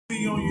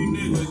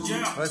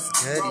What's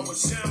good?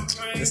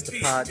 It's the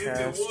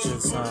podcast,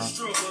 just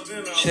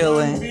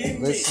chilling,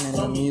 listening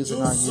to music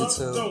on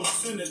YouTube,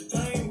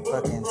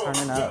 fucking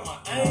turning up,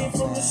 you know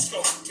what I'm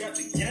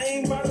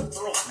saying?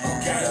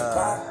 And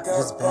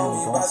just been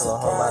going through a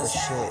whole lot of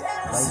shit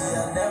lately.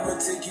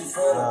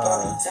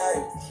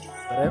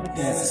 But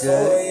everything's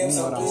good, you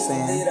know what I'm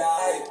saying?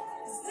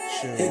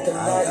 Shoot,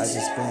 I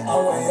just been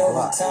on the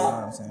block, you know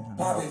what I'm saying?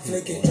 Trying to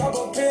help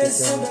people get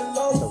them in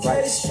the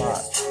right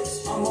spot, get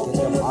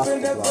them off the block,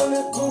 you know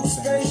what I'm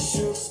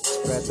saying?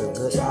 Spread the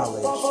good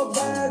knowledge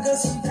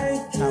and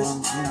tell them,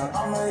 you know,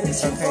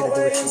 it's okay to do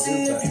what you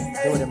do, but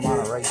do it in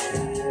moderation.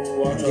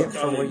 And get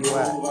from where you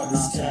at, you know what I'm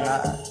saying?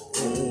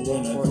 It's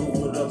important,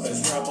 you know what I'm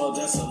saying?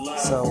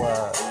 So,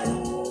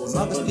 as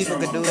long as people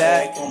can do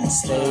that and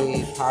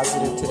stay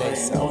positive to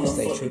themselves,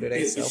 stay true to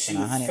themselves, and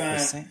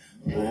 100%,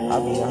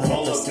 I'll be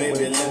 100%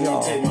 with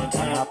y'all on my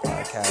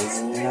podcast.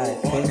 And I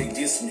thank the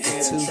 2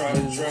 views,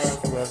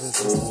 whoever's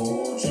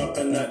listening.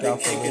 Thank y'all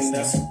for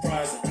listening.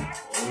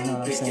 You know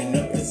what I'm saying?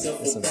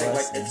 It's a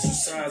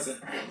blessing.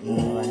 You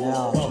know, right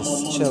now I'm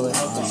just chilling on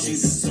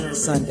this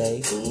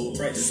Sunday,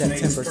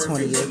 September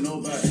 20th,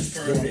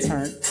 getting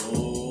turned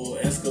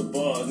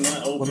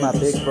with my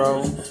big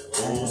bro and my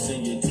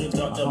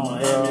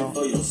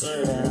homegirl,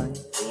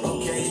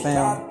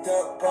 fam.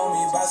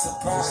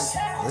 Just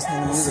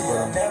listening to music with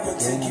them,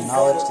 getting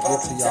knowledge to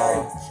give to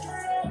y'all.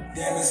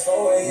 You know what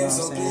I'm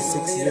saying?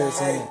 6 years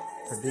in it,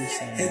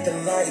 producing, and just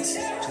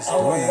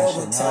doing that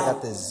shit. Now I got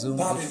this Zoom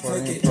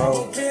H4n Pro,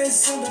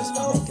 just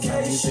making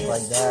my music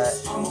like that,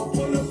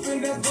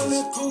 and just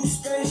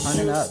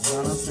turning up, you know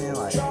what I'm saying?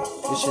 Like,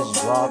 this shit's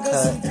raw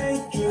cut,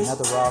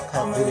 another raw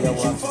cut video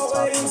where I'm just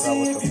talking about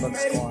what the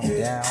fuck's going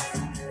down,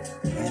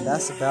 and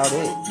that's about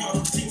it.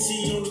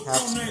 Have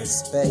some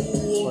respect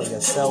for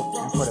yourself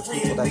and for the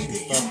people that you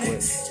fuck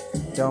with.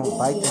 Don't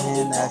bite the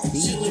hand that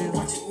feeds you. You know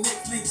what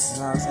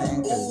I'm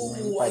saying? Because when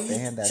you bite the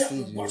hand that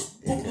feeds you, it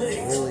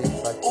can really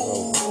fuck you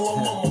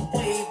over.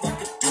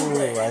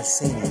 Ooh, I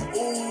seen it.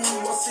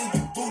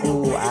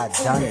 Ooh, I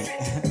done it.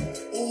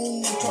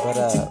 But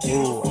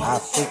ooh, I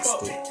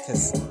fixed it.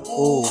 Cause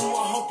ooh,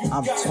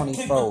 I'm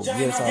 24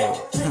 years old,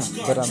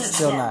 but I'm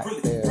still not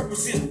there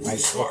like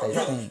what they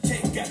think.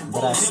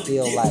 But I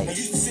still like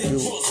do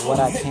what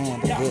I can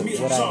to get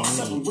what I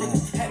need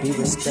and be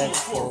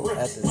respectful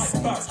at the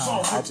same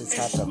time. I just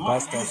have to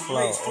bust that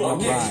flow on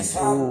the grind.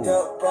 Ooh,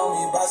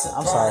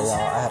 I'm sorry y'all,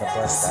 I had to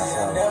bust that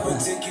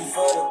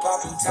flow.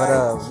 But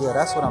yeah,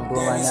 that's what I'm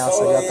doing right now.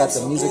 So y'all got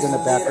the music in the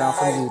background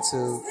from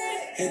YouTube.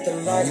 And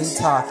me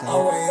talking,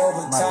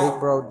 my big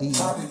bro D and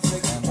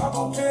my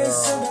homegirl,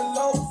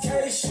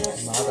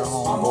 my other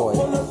homeboy. You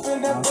know what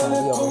I'm saying?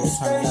 We over here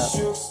turning up.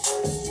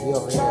 We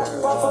over here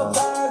on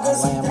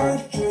Lammer,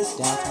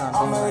 downtown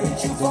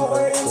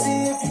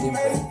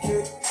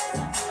Denver.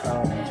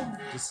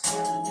 Just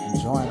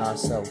enjoying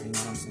ourselves, you know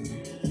what I'm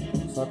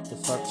saying? Fuck the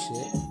fuck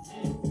shit,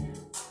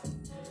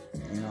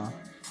 you know.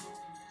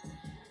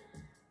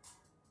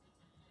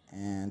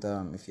 And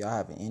if y'all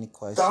have any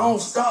questions, don't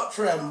stop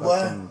trapping,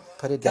 boy.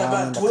 Put it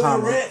down in the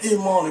comments. If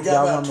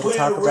y'all want me to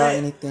talk about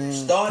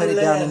anything, put it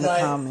down in the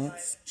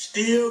comments.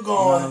 Still going.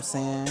 You know what I'm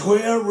saying?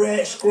 12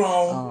 rats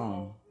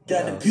strong.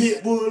 Got the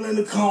pit bull in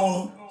the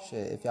corner.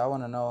 Shit, if y'all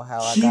want to know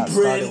how I got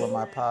started with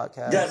my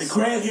podcast, got the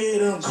crackhead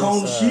in the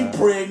corner. She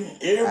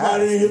pregnant.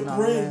 Everybody in here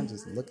pregnant.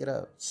 Just look it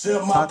up.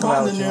 Talk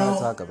about what you want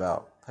to talk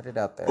about. Put it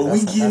out there. But we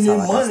getting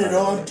them money,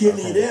 though. I'm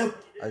telling you that.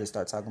 I just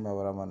start talking about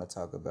what I want to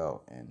talk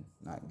about and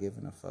not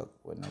giving a fuck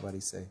what nobody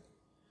say.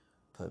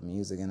 Put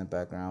music in the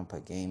background,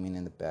 put gaming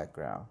in the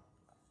background.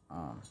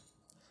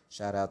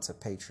 Shout out to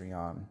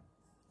Patreon.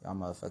 Y'all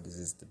motherfuckers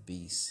is the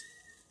beast.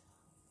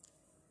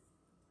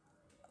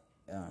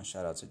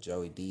 Shout out to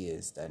Joey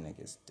Diaz. That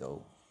nigga's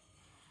dope.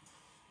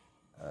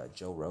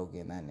 Joe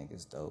Rogan. That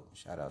nigga's dope.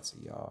 Shout out to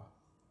y'all.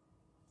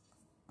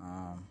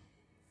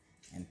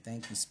 And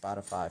thank you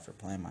Spotify for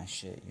playing my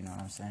shit. You know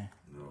what I'm saying?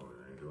 No, it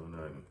ain't doing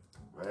nothing.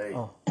 Right.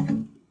 Oh.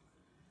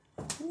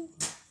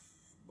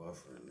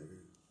 Buffering, nigga.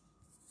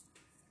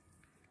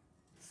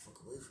 Fuck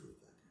away from me,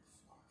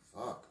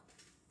 goddamn. Fuck.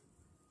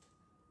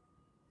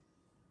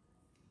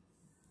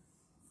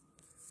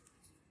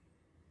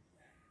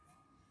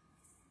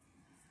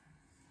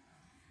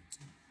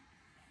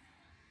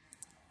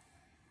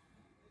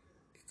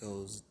 It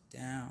goes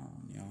down,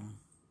 y'all.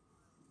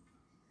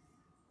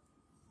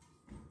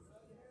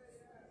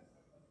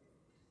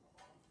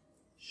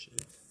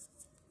 Shit.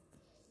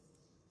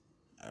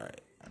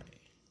 Alright.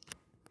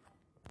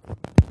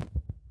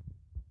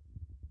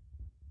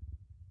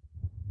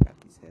 Got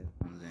these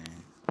headphones in,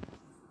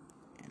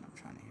 and I'm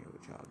trying to hear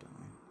what y'all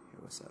doing. Hear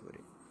what's up with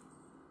it.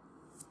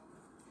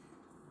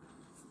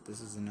 This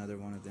is another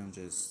one of them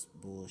just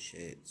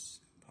bullshits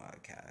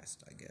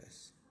podcast, I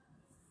guess.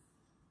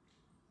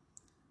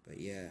 But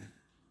yeah,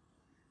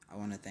 I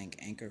want to thank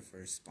Anchor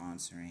for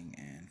sponsoring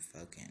and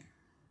fucking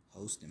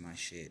hosting my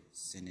shit,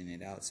 sending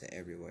it out to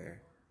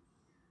everywhere.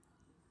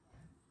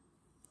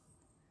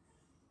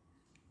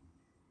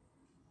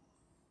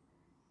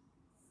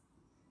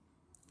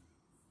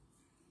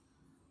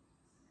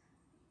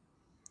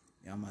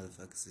 Y'all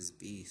motherfuckers is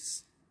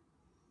beasts.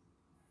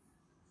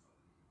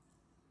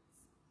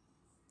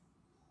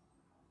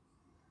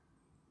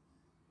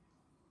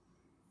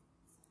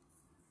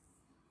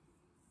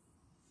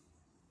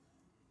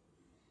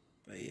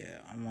 But yeah,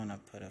 I wanna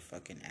put a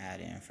fucking ad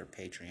in for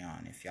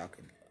Patreon if y'all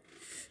could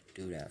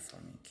do that for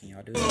me. Can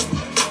y'all do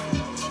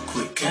that?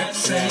 Quick cat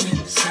saying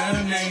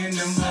Saturday in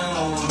the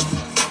mall.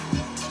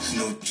 There's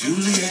no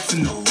Juliet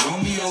and no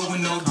Romeo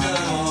and no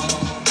dog.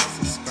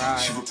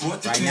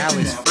 Subscribe. Right now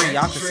it's free.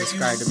 Y'all can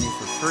subscribe to me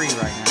for free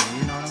right now.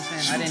 You know what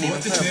I'm saying? I didn't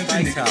even put a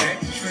price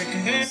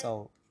out.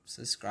 So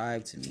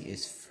subscribe to me.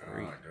 It's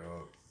free. Nah,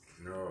 dog.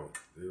 No,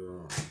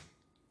 you're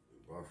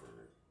buffering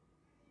it.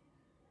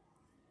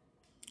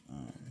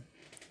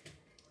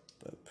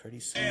 But pretty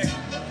soon,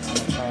 I'm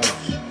gonna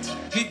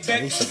charge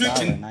at least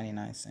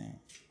 $1.99.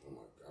 Oh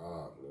my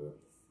God, man.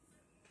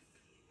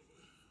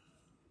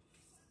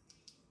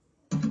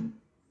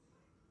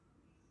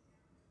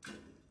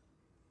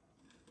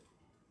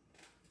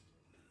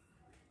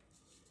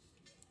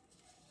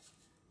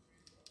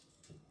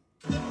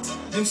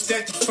 Them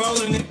stacks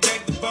falling and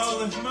back the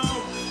ballin'.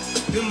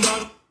 Them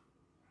bottle.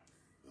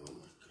 Oh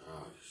my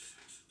God.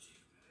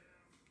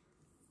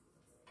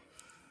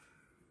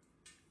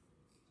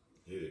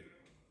 Hit it.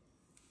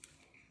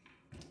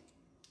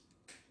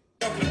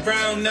 Talking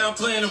around now,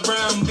 playing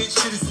around, bitch,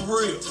 shit is for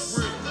real.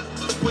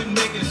 Quit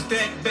making a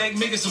stack back,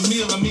 make us a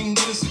meal. I mean,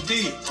 get us a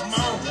deal. Come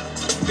on,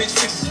 bitch,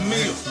 fix us a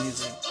meal.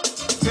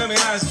 Tell me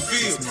how it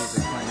feel.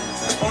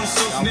 On the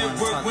social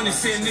network, when they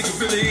said nigga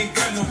really ain't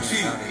got no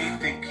chill. He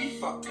think he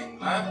fucking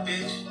my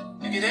bitch.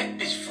 Nigga, that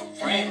bitch for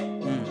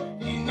rent.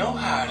 He know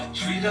how to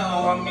treat her.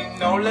 I mean,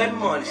 don't let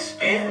money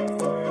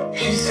spend.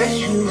 She said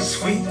you a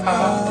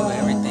sweetheart. Do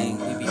everything.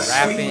 We be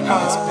rapping in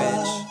this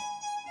bitch.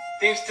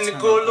 Things tend to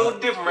go a little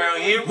different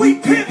around here. We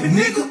pimpin',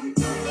 nigga.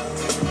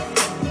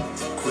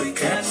 Quick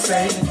cat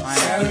say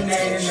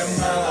Saturday in the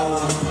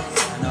mall. I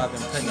know I've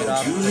been putting it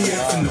off.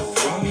 Juliet and no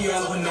Romeo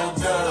and no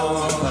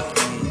dog.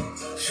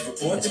 It's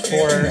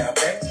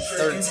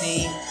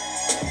 4:13.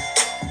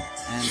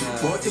 And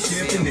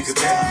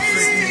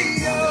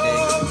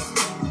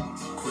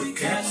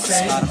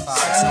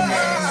Spotify,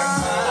 somewhere.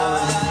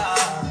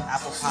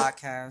 Apple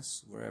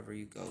Podcasts, wherever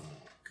you go.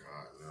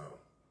 God, no.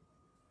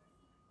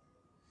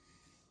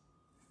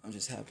 I'm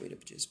just happy to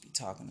just be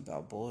talking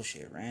about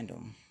bullshit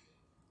random.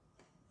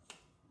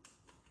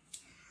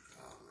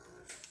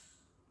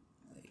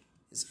 Like,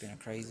 it's been a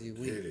crazy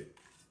week. Hit it.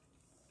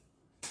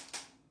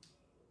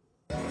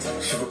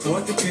 She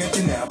report the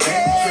pimpin' now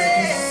back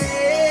trickin'.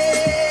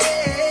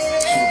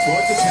 She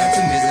report the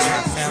pimpin' Visited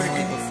my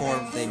family before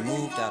they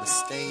moved out of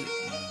state.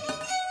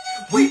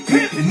 We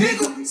pimpin',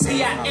 nigga.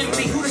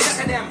 C-I-M-B, who the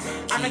shot of them?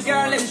 I'm the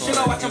girl in the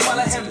sugar, watch him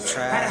follow him.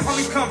 Had a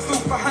homie come through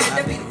for 100,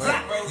 that be the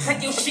block.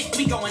 Take your shit,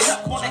 we going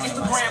up on the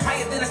Instagram,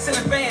 higher than a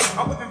ceiling fan.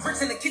 I'm whipping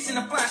bricks in the kitchen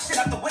and flying shit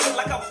out the window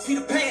like I was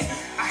Peter Pan.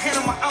 I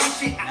handle my own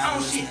shit, I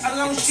own shit,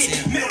 alone shit.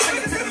 Middle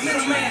finger to the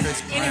middle man.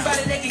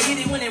 Anybody that can hit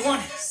it when they want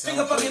it.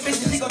 Finger fucking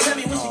bitch, and she gon' tell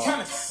me when she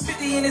coming.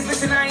 50 in this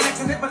bitch and I ain't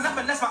asking it for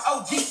nothing, that's my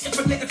OG. If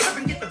a nigga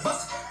trippin', get the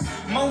bus.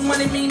 More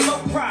money mean more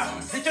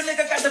problems. If your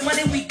nigga got the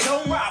money, we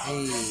gon' rob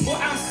him. Boy,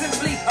 I'm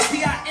simply a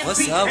P.I.M.P.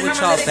 What's up with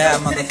y'all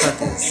bad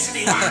motherfuckers?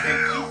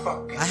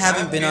 I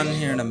haven't been on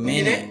here in a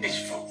minute.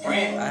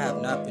 I have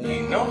not been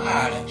in know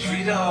how to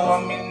treat her,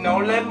 I mean,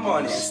 don't let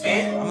money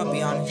spend. I'm gonna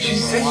be on here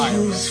for a while. I'm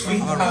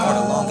gonna record a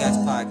long ass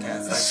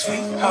podcast.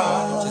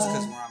 Just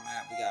cause where I'm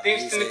at, we got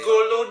Things tend to music. go a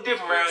little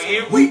different around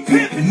here. We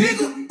pimpin',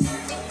 nigga.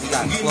 We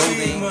got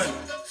clothing.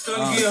 The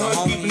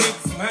homie,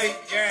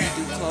 he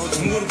do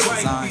clothing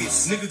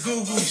designs. Nigga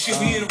Google shit,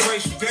 we in a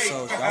racial day. So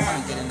y'all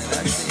wanna get into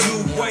that shit? New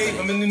wave,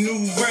 I'm in the new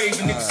rave,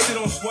 and niggas sit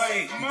on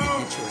sway. Get you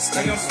a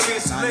Like I'm staple,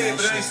 spit design slave, that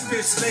but I ain't shit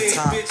spit from slave, the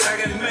top. bitch, I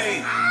got it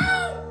made.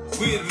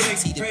 We're the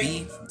T to B,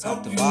 from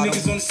top to you bottom.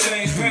 niggas on the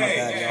same Oh my page.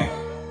 God, y'all.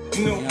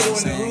 You know, You know what I'm boy in the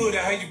saying? hood,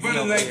 how you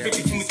running like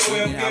 50 from the 12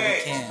 Getting out we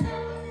days. can.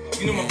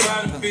 You know my Yeah,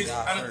 bottom put bitch,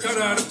 God I done first, taught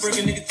her how to you know break a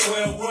what nigga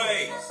 12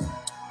 ways.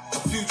 A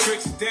few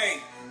tricks a day,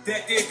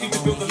 that day keep the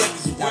I'm bill saying?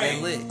 collectors We got it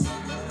away. lit.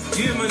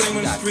 Yeah, my name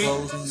on the got street,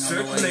 clothes on the way,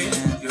 circulating,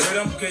 man. you heard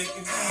I'm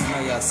caking. I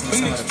know y'all seen Them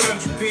some of niggas the trying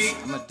to pictures. be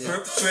I'm gonna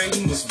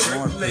perpetrating, was some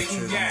more percolating,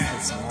 pictures. I'm yeah. gonna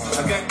put some more I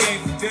got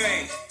game for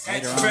days, later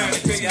ask on. around I'm and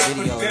gonna do tell you some I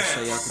put videos it so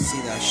down. y'all can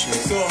see that shit.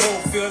 So a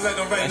hoe feels like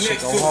I'm right That shit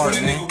next go to it hard,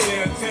 when a man. nigga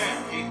downtown.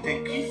 He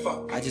think he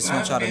fucking I just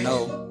want y'all to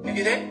know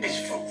nigga, that bitch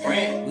for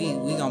rent. we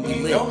gonna be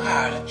You lit. know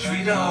how to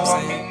treat her,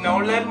 I mean,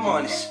 don't let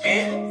money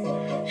spend.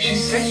 She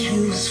said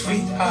you a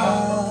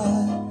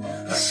sweetheart,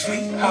 a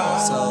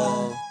sweetheart.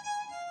 So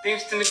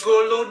Things tend to go a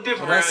little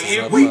different what else around is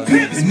here. up? We It's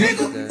pimpin', been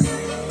nigga. good.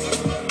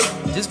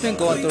 Just been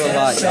going through a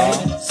lot, y'all.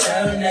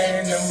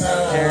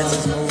 Parents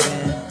is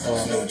moving.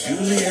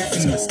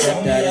 That's my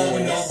stepdaddy.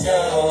 And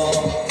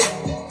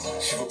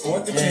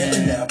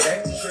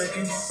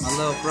my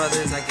little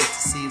brothers, I get to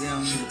see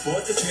them.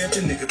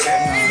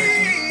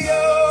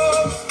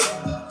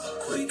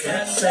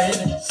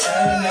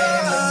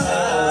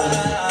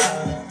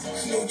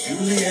 You know,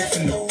 Juliet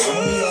and no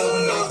Romeo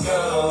and no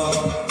dog.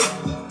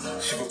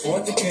 She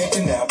report the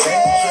camping now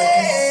back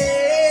drinking.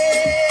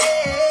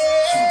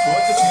 She report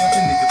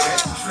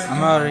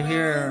I'm out of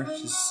here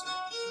just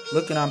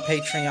looking on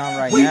Patreon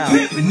right now.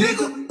 You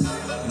know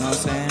what I'm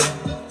saying?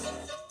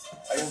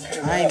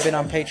 I ain't been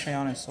on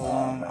Patreon in so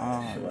long.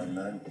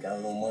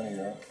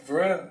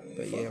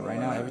 But yeah, right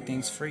now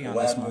everything's free on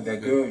this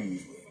motherfucker.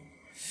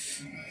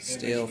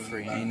 Still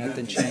free. Ain't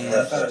nothing changed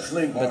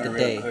but the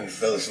day.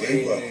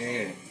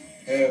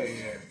 Hell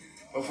yeah.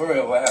 But for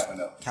real, what happened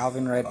though?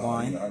 Calvin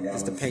Redwine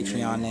is the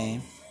Patreon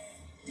name.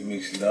 You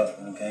mixed it up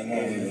and came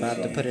over. If I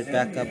have to put it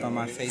back up on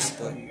my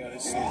Facebook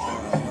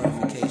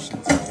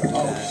notifications, I'll do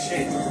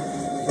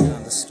that. Put it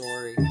on the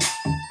story.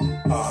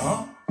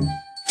 Uh-huh.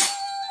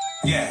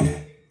 Yeah.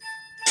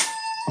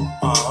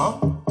 Uh-huh.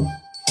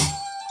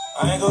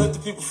 I ain't gonna let the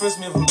people frisk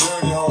me if I'm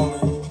dirty,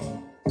 homie.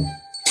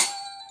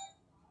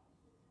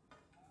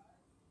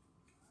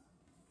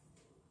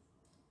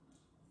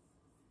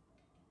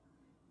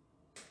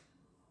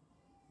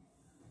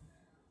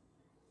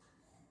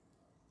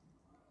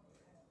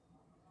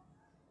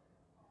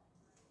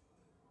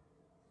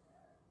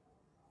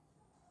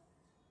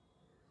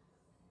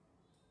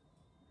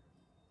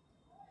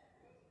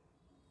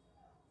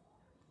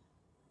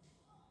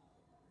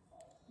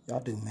 Y'all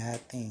do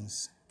mad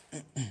things.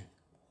 You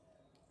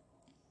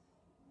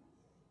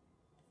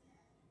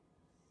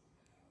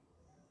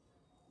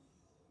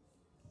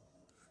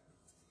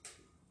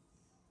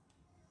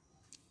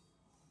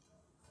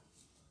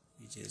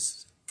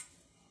just...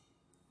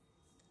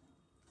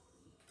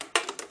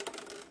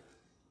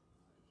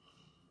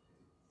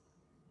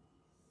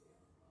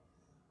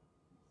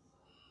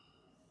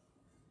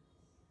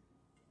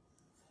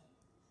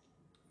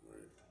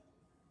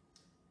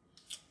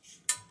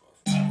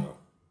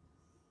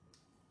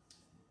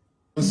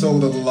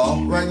 Episode of the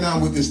law. Right now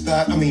with this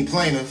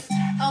plaintiff.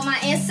 Oh, my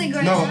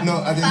Instagram.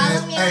 No, I didn't.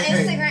 Follow me on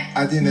Instagram.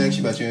 I didn't ask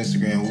you about your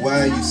Instagram.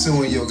 Why are you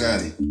suing Yo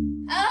Gotti?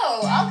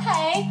 Oh,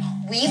 okay.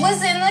 We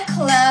was in the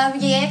club,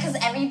 yeah, because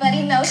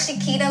everybody knows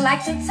Shakita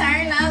like to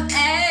turn up,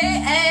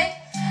 ay.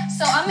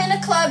 So I'm in the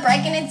club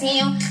breaking it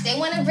down. They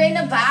want to bring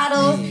the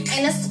bottles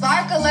and the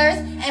sparklers,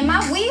 and my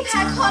weave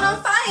had caught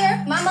on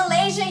fire. My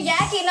Malaysian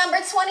Yaki number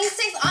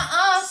 26,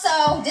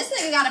 so this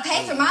nigga got to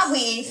pay for my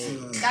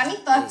weave. Got me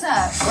fucked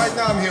up. Right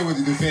now I'm here with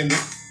the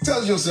defendant. Tell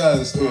us your side of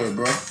the story,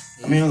 bro.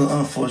 I mean, it was an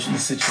unfortunate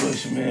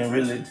situation, man.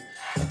 Really,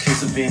 a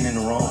case of being in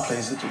the wrong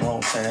place at the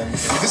wrong time.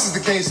 This is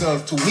the case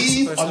of to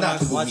weave or not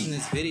to watching weave.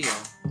 this video.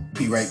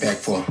 Be right back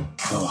for.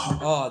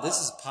 Oh, this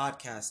is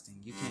podcasting.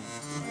 You can't.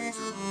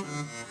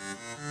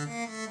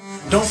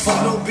 Don't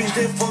fuck no bitch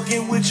that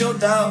fucking with your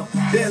dog.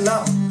 That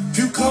law. If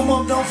you come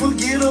up, don't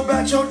forget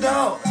about your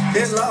dog.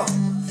 That law.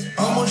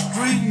 I'm a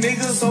street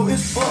nigga, so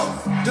it's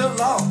fuck the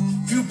law.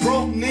 If you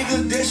broke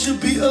nigga, that should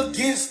be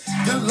against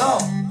the law.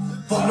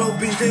 Fuck no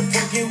bitch that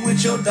fucking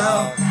with your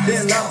dog.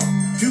 That law.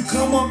 If you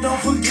come up, don't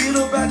forget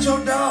about your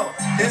dog.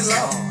 That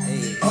law.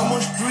 I'm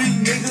a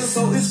street nigga,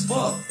 so it's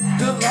fuck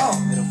the law.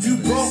 If you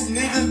broke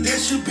nigga, that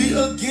should be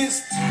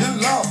against the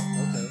law.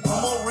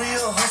 I'm a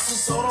real hustler,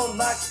 so don't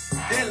knock it.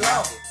 That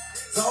law.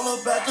 It's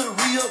all about the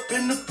re-up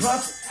and the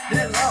profit.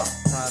 That law.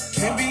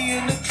 Can't be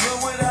in the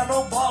club without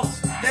no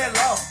ballers. That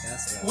law.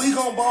 We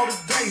gon' ball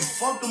today,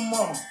 fuck the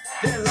mama.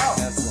 That law.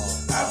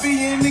 I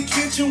be in the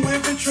kitchen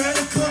whipping, trying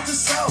to cook the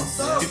sauce.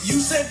 If you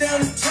sat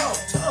down and talk,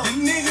 the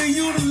nigga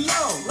you the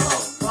law.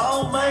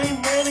 All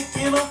main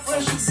mannequin, I'm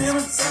fresher than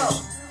a top.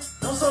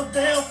 I'm so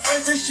damn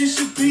fresh, that shit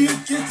should be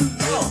against the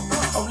law.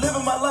 I'm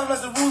living my life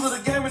like the rules of the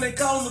game, and they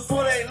call them the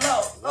 48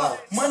 law.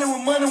 Money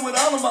with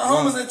all of my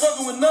homies, ain't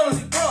fucking with none of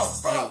these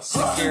bros.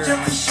 Hustle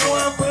just to show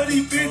out for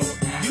these bitches.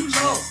 You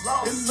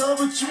lost. In love,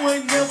 but you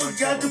ain't never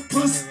got the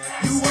pussy.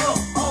 You off.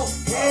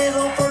 Head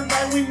on first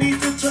night, we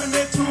need to turn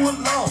that to a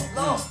law.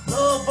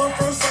 Love on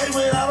first sight,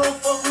 but I don't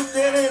fuck with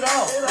that at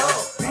all.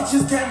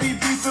 Bitches can't be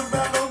beefing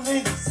about no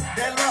niggas.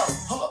 That law.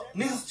 Hold up,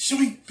 niggas should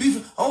be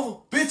beefing over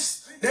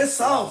bitches.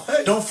 That's all.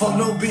 Hey. Don't fuck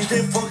no bitch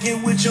that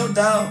fucking with your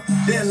dog.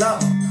 That law.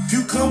 If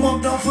you come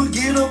up, don't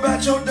forget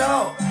about your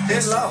dog.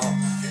 That law.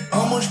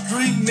 I'm a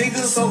street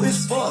nigga, so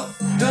it's fuck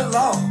the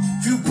law.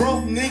 If you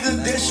broke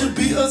nigga, that should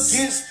be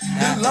against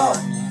the law.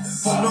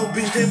 Fuck no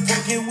bitch that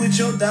fucking with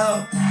your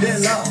dog.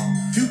 That law.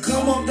 If you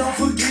come up, don't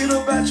forget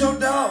about your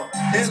dog.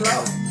 That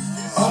law.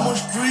 I'm a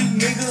street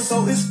nigga,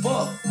 so it's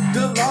fuck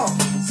the law.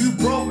 If you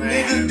broke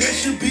nigga, that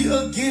should be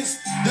against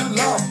the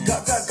law.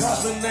 Got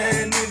gossiping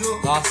that nigga.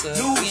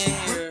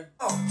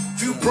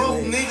 If you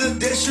broke nigga,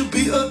 that should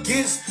be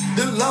against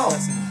the law.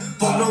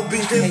 Fuck no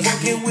bitch that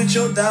fucking with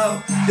your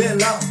dog. That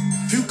law.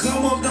 If you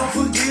come up, don't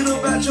forget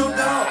about your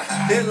dog.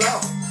 That law.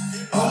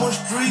 I'm a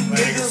street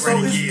nigga, so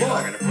it's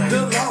fuck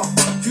the law.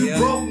 If you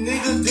broke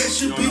nigga, that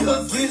should be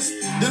against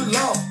the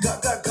law.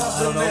 Got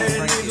gossiping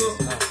that nigga.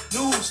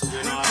 News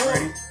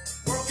report.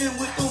 Working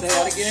with them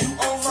folks you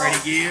online.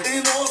 Freddie Gibbs.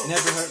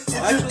 Never heard. If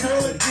your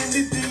girl again,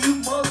 then you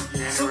must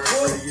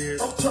support it.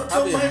 I'm turned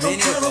up, man. I'm trying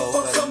to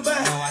fuck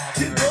somebody.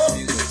 Get up.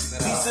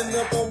 Piecing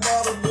up on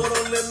bottom, boy,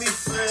 don't let me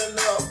find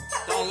out.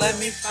 Don't let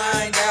me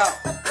find out.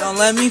 Don't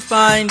let me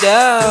find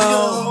out.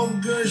 Your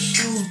homegirl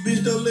shoes,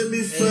 bitch, don't let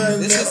me find out.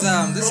 This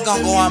is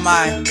gonna go on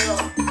my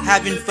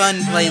having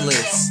fun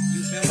playlist.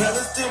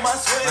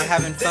 Not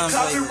having fun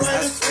lately. That's where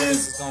this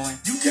is going.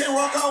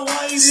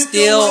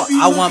 Still,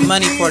 I want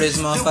money for this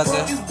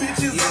motherfucker. Even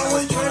though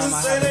it's going on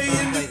my having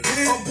fun lately.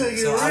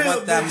 So I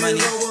want that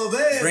money.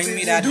 Bring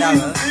me that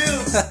dollar.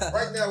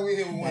 Right now we're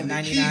here with one of the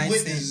 99 key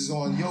witnesses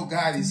on Yo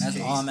Gotti's That's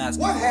case. all I'm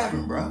asking. What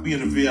happened, bro? Be in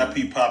the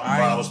VIP popping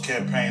bottles,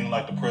 campaigning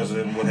like the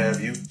president and what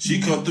have you.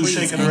 She come through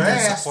shaking her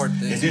ass,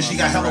 and then she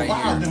got hella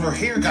wild, and her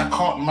hair got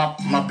caught in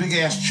my big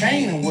ass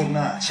chain and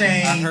whatnot.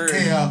 Chain, hair,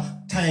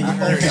 tangle.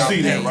 You can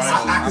see that,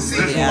 right? I can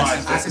see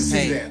that. I can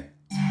see that.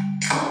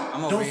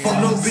 Don't fuck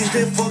no bitch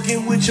that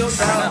fucking with your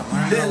dog.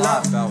 That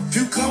lock. If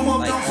you come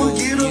up, don't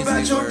forget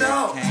about your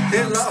dog.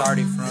 That lock.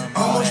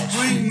 I'm a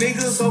street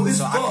nigga, so it's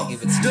fuck.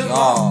 The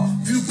law.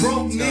 If you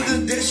broke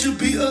nigga, that should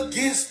be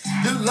against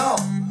the law.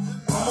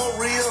 I'm a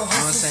real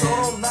hustler, so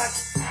don't knock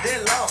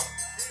that law.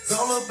 It's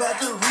all about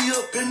the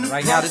re-up in the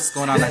Right now, this is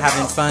going on to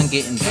having fun,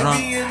 getting drunk.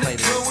 Play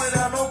this.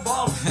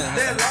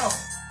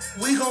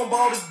 We gon'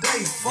 ball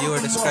today. Viewer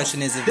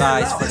discretion is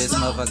advised for this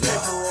motherfucker.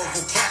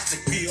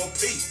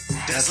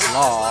 That's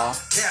law.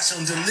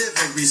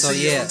 So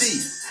yeah,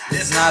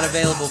 it's not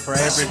available for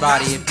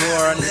everybody. If you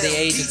are under the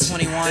age of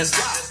 21, do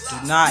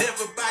not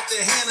click.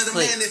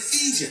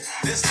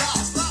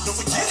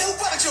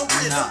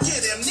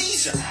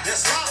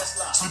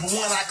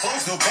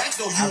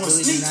 I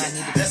really do not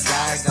need to be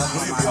bagged up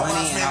on my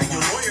money, and I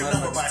want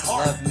motherfuckers to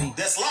love me.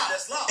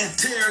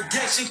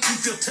 Interrogation,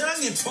 keep your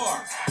tongue in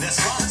park. That's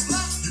law.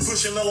 You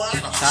pushing the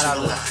line. Shout out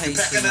to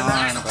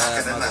Patreon,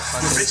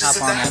 motherfuckers. Hop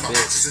on that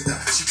bitch.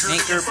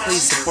 Anchor,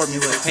 please support me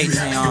with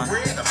Patreon.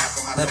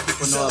 Let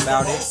people know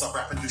about it. I'm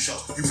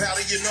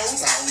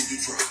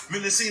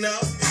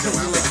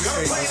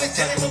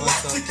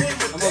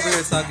over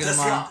here talking to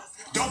my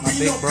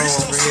big bro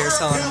over here,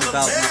 telling him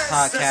about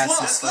my podcast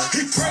and stuff.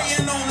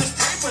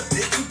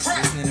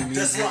 Listening to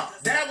music.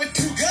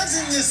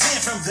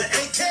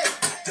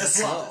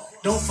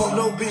 Don't fuck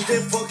no bitch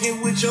that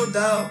fucking with your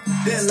dog.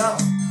 That law.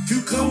 If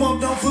you come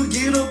up, don't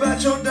forget about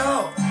your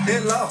dog.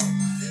 That law.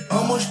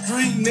 I'm a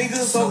street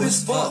nigga, so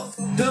it's fuck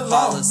the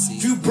law.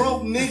 If you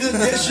broke nigga,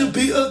 that should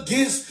be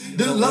against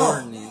the law.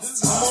 I'm a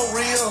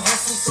real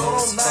hustler, so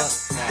don't knock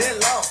that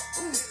law.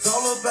 It's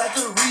all about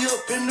the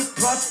re-up in the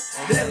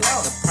profit. That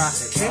law.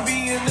 Can't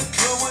be in the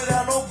club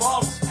without no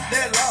balls.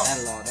 That law.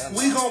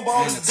 We gon'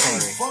 ball today.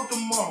 Fuck the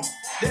mom.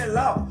 That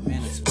law.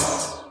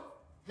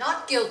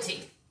 Not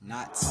guilty.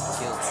 Not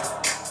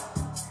guilty.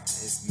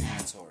 It's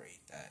mandatory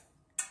that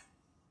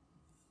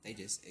they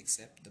just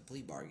accept the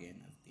plea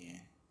bargain of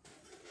being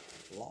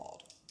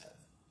flawed.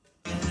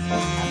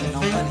 Having no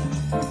money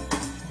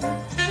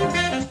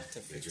to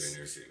fix.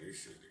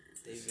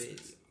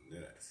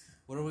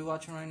 What are we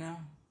watching right now?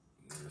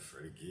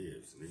 Freddie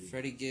Gibbs.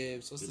 Freddie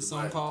Gibbs. What's the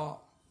song called?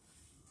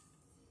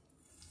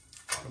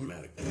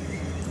 Automatic.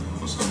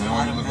 What's up, man?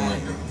 Why you looking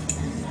like that?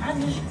 I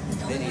just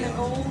don't want to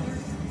go over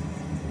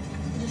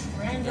this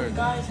random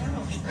guy's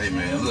house. Hey,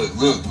 man,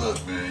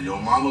 look, man. Your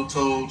mama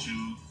told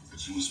you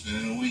that you was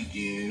spending the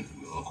weekend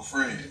with Uncle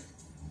Fred.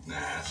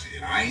 Nah,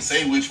 shit, I ain't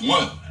say which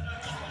one.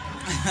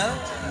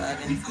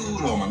 He cool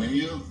though, my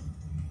nigga.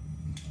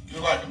 You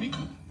like him, he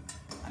cool.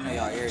 I know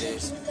y'all hear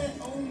this.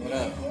 What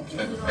up?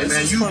 Hey,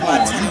 man, you born.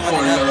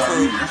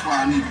 That's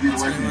why I need to get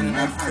away from you.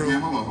 Matter of fact,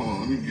 man, hold on.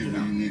 Let me get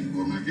where you need to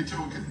go, man.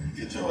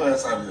 Get your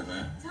ass out of here,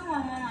 man. Tell my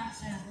mama I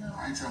said look. I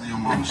ain't telling your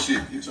mama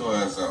shit. Get your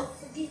ass out.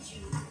 Forget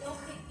you. Don't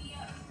pick me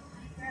up.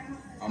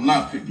 I'm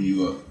not picking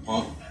you up,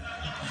 punk.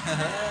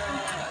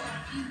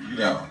 Get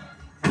out.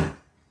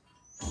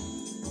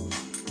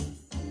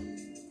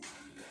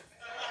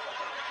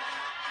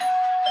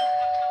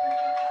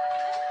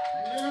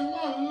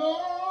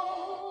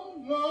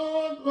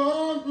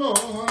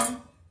 Lord.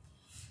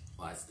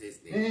 Watch this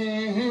nigga.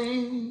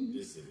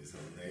 This shit is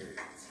hilarious.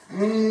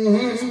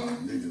 That's my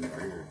nigga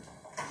right here.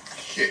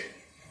 Shit.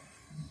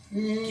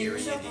 Gary,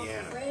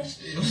 Indiana.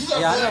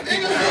 Yeah, I know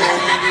people in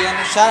Gary,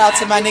 Indiana. Shout out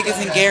to my niggas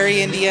in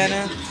Gary,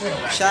 Indiana.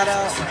 Shout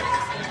out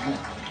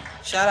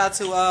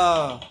to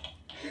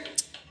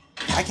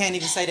I can't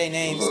even say their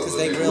names because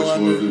they grill up.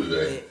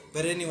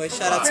 But anyway,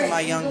 shout out to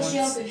my young ones.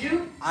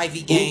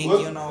 Ivy Gang,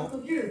 you know.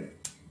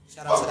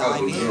 Shout out to the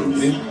Ivy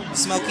Gang.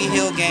 Smoky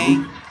Hill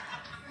Gang.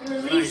 No,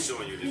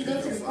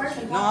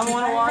 I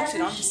want to watch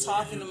it. I'm just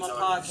talking to my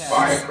podcast.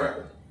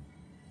 Firecracker.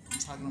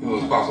 You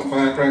want to pop some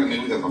firecracker?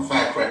 Nigga, we got some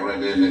firecracker right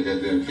there in that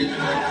goddamn kitchen right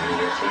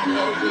there. That's what we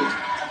have to do.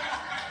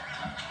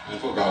 Man,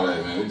 fuck all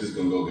that, man. We just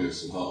gonna go get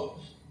some hoes.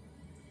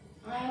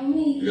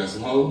 You got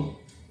some hoes?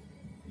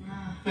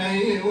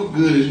 Man, yeah, what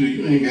good is you?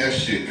 You ain't got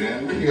shit,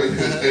 man. You gotta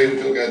just stay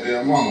with your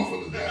goddamn mama for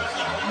the damn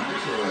time.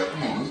 Get your ass.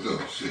 Come on, let's go.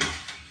 Shit.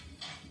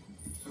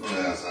 Get your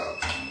ass out.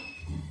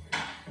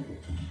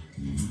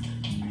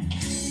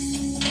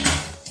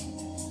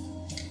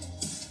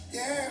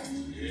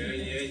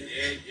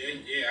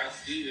 Yeah, I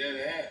see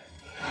that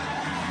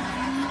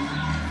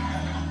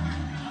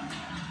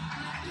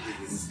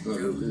Come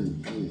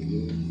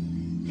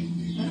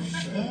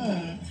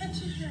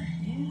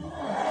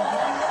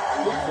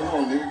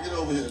on, nigga, get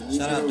over here.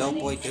 Shout out Dope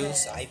Boy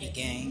Deuce, Ivy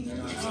Gang. You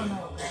know what I'm saying?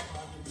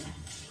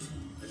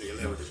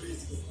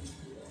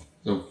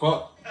 The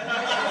fuck?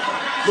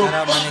 Shout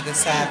out my nigga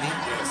Savvy.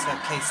 What's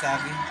up, K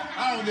Savvy?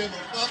 I don't give a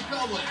fuck,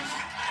 no way.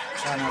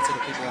 Shout out to the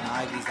people in the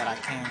Ivies that I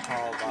can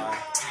call by.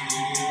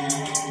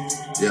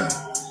 Yeah.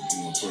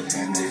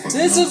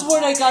 This is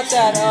where they got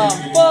that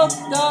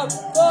fucked up.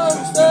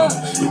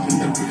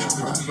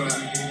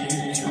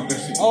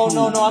 Oh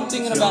no, I'm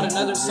thinking about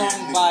another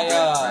song by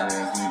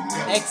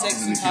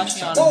XX and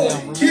Tashion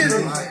and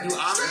them.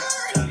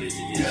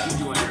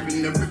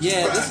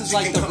 Yeah, this is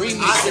like the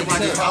remix they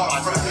took.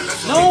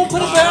 No,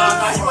 put it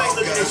back.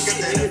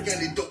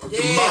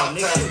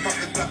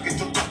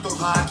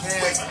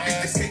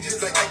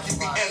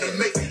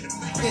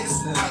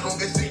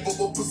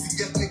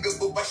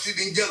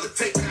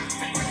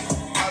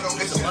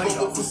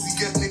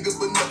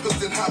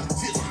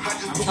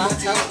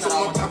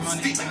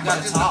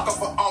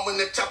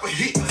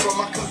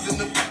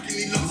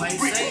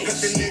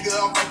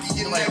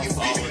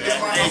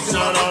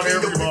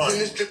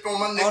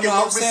 Oh no,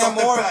 I'm saying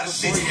more.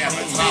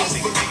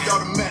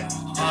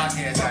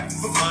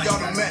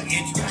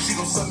 She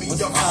gon' suck me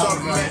up,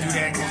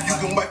 automatic. You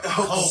can wipe the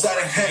whole side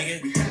of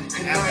head. And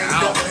I ain't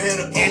never had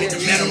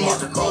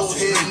a old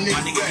head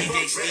nigga.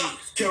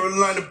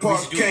 Carolina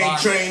Park cane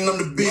train, I'm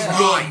the big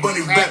Lord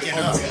Bunny rap.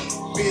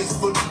 Benz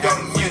fully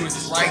automatic.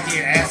 Right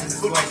there, asking this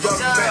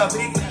question.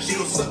 She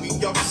gon' suck me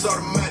up, it's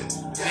automatic.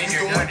 You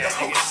can wipe the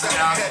whole side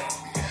of head.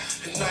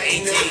 And I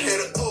ain't never had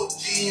an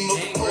OG,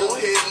 old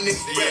head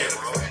nigga.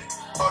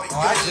 All the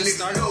young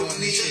niggas know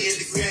me in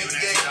the gang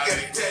got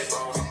it tatted.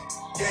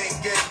 Gang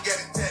got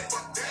it tatted.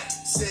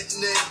 Set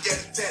nigga got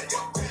it tatted.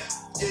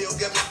 Yeah, yo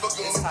got me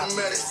fucking with the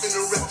matic. Spin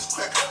the rappers,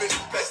 crack up in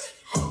the plastic.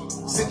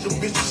 Sent your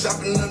bitch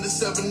shopping under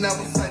 7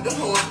 hours. Like the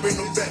hoe and bring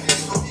them back.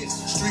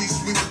 Street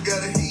sweeper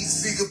got a heat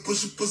seeker.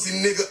 Push a pussy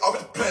nigga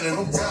off the planet.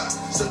 I'm wild.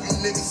 Show you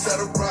niggas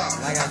how to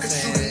ride. I can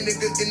shoot a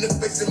nigga in the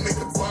face and make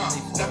a bomb.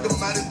 Knock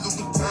him out in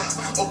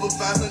Louboutin. Over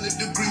 500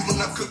 degrees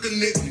when I cook a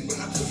nigga.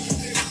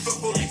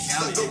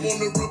 Like I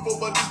wanna rip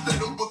up, I just let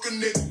them book a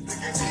nigga.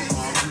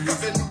 Got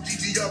that new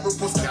GGR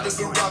report, got the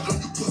garage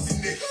on you pussy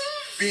nigga.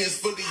 Benz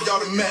fully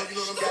automatic,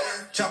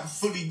 chopper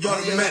fully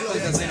automatic.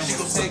 She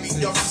gon' suck me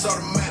off, it's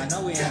automatic. I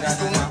know we ain't got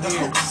that out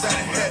here.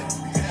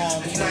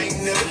 And I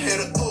ain't never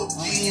had an OG,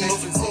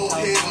 most old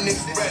head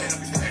niggas ratted.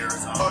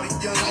 All the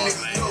young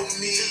niggas know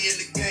me, and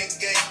the gang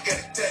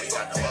got it tatted.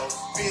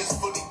 Benz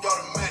fully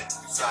automatic,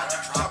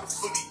 chopper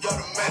fully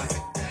automatic.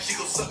 She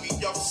gon' suck me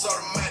off, it's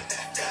automatic.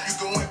 You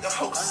can wipe the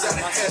whole side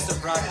of head.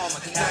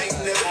 And I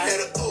ain't never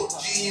had an OG,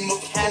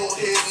 most old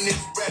head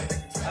niggas ratted.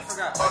 I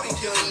forgot. All the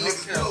young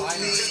niggas know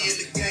me, and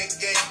the gang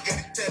got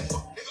it tatted.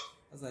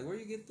 I was like, where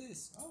you get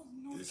this? Oh,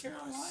 North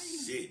Carolina.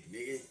 Shit,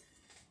 nigga.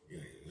 You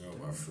ain't know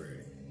about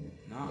Freddie.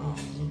 No.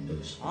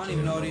 I don't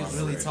even know what he was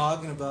really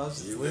talking about.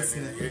 Just You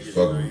listening.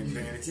 ain't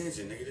paying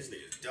attention, nigga. This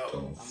nigga's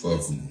dope.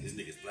 This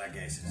nigga's black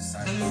gangster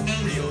society.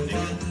 Real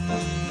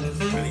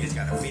nigga. Really just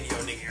got a video,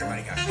 nigga.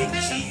 Everybody got big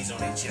cheese on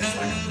their chest,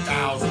 like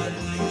 1,000 of them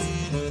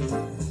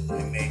niggas.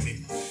 They made me.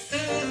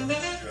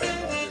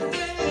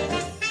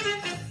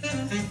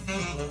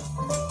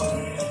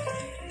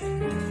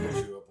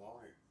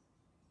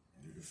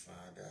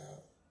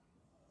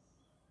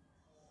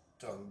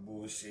 Talking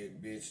bullshit,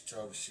 bitch,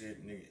 talk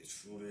shit, nigga, it's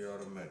fully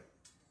automatic.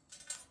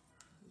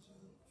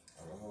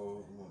 All the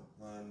hoes want to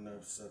find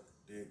up, suck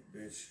a dick,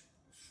 bitch, it's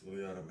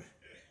fully automatic.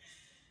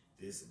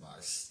 This is my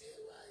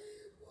shit right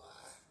here, boy.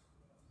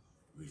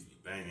 We used to be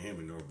banging him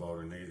in North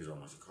Baltimore, niggas, all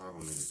my Chicago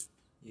niggas.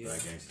 Yeah.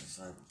 Black gangster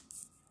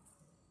disciples.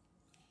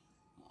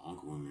 My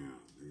uncle in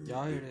there.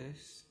 Y'all hear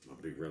this? My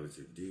big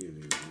relative D in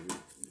there, nigga.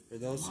 For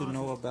those who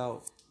know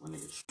about...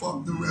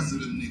 Fuck the rest of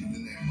them niggas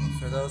in that motherfucker.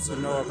 For those who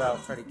know about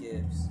Freddie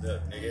Gibbs.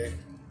 Look, nigga.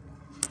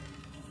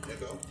 There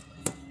go.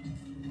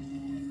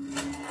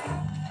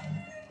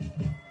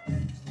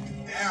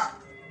 Yeah.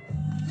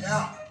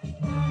 Yeah.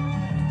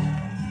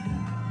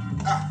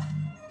 Ah.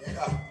 There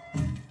go.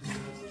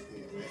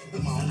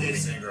 Come on, lady.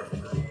 Singer of a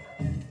girl.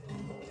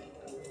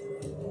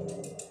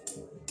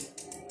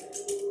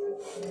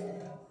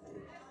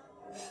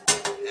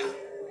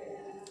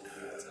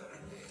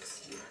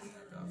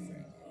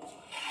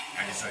 I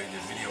can show you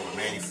this video with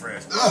Manny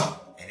Fresh,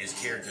 and his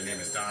character name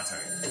is Dante.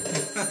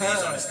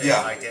 He's on the stage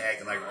like that,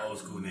 acting like an old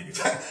school nigga.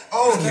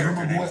 Oh, his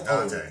character nigga, name boy. is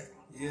Dante.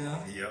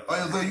 Yeah. Yep.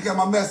 Oh, so you got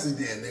my message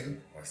then, nigga.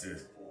 Watch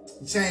this.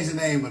 You changed the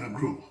name of the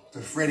group to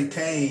Freddie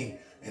Kane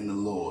and the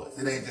Lords.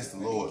 It ain't just the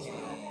Lords.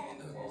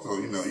 So,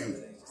 you know,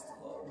 you...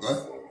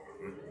 What?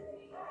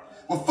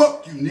 Well,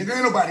 fuck you, nigga.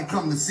 Ain't nobody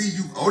coming to see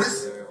you,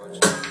 Otis.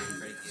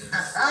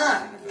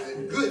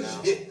 Good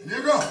shit,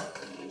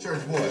 nigga.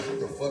 Church boy, what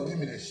the fuck? Give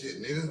me that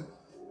shit, nigga.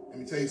 Let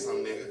me tell you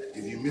something, nigga.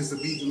 If you miss a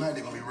beat tonight,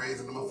 they're gonna be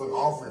raising the motherfucking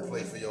offering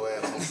plate for your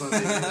ass on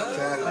Sunday.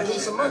 I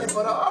need some money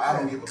for the offering. I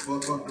don't give a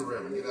fuck. Fuck the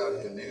reverend. Get out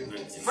of here,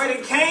 nigga.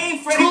 Freddie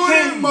Kane,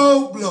 Tootie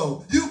Mo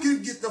Blow. You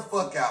can get the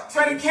fuck out.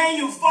 Freddie Kane,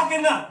 you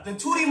fucking up. The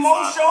Tootie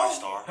Mo show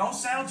don't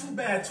sound too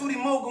bad. Tootie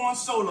Mo going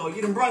solo.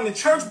 You done brought the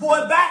church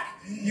boy back.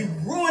 You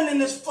ruining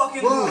this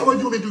fucking What you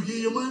want me to do? Give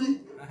you your money?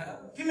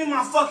 Give me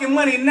my fucking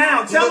money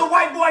now. Tell the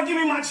white boy, give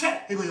me my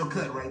check. Here go your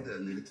cut right there,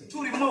 nigga.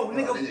 Tootie Mo,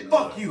 nigga,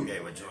 fuck you. Okay,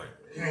 what joint?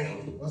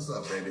 Hey, what's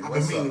up, baby? I've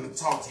been meaning to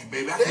talk to you,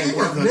 baby. I can't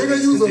work under nigga,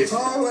 these you was a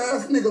conditions. tall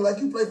ass nigga like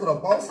you play for the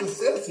Boston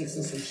Celtics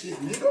and some shit,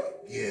 nigga.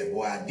 Yeah,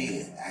 boy, I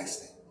did,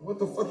 actually. What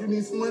the fuck you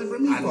need some money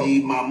from me for? I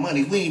need my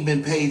money. We ain't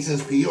been paid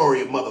since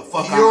Peoria,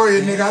 motherfucker.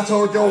 Peoria, nigga, I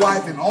told your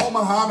wife in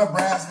Omaha,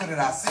 Nebraska that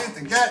I sent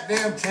the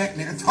goddamn check,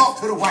 nigga. Talk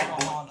to the white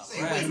boy.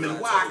 Say, wait a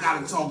minute, why I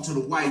gotta talk to the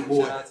white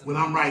boy when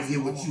I'm right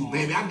here with you,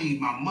 baby? I need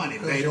my money,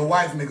 baby. Your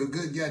wife make a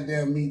good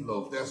goddamn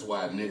meatloaf. That's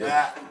why,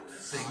 nigga.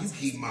 Say, you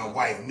keep my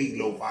wife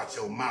meatloaf out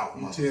your mouth,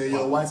 You tell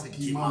your wife to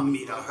keep my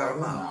meat out her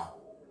mouth.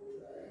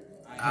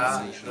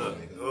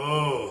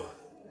 Oh.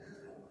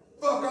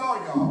 Fuck all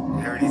y'all.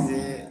 You heard he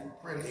said?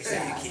 He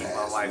said you keep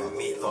my wife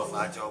meatloaf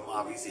out your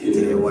mouth. He said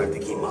tell your wife to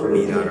keep my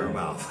meat out her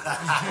mouth.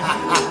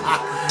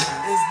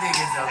 This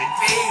nigga's a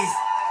beast.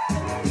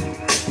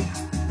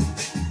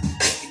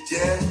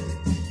 Yeah.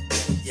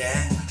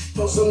 Yeah.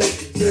 Post some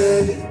nigga,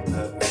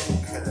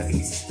 yeah.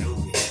 He's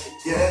stupid.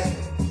 Yeah.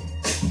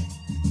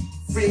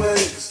 Free my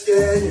niggas,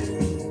 yeah.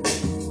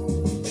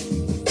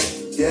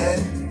 Yeah.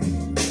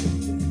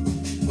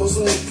 Post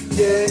some nigga,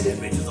 yeah. That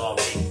bitch is all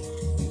me.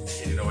 She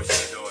didn't know what she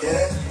was doing.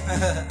 Yeah.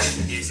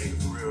 Yeah, she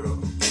for real though.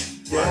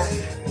 Yeah,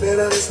 man,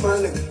 I miss my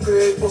nigga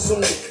Greg for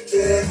some nigga,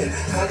 yeah.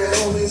 I got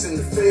homies in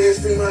the feds,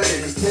 free my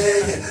niggas,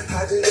 yeah.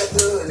 I just got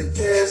the 100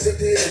 cash, they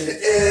did in the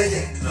air,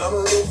 yeah.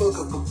 I'ma go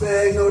fuck up a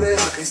bag, know that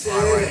I can stand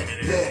it,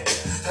 yeah.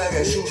 I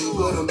got shooters,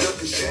 but I'm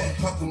ducking shit.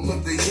 Pop them up,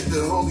 they hit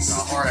the homies,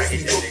 60,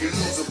 50, hope they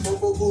lose a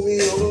popo, put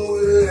me on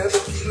with it, half a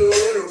kilo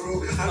and a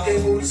roux. I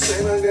can't move the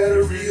same, I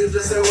gotta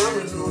readjust how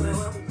I'm maneuvering.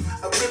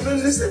 I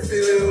reminisce that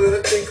feeling when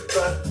I think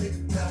about it.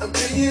 A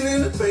million in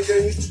the bank,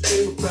 I used to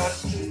dream about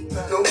it.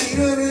 No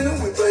heater in the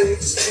whip, I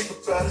used to sleep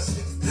about it.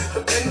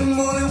 Up in the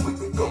morning, we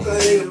could go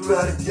cocaine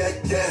about it, yeah,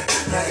 yeah.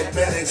 I got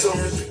bags, so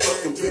bitch, you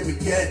fucking with me,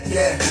 yeah,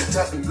 yeah.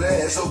 Chopping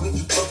glass, so bitch,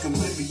 you fucking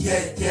with me,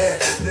 yeah, yeah.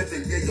 Let the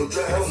ghetto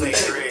dry on the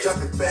table,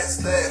 chopping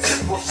fast slabs.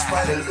 Watch the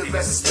spider, look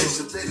like a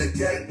spaceship, they done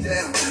got it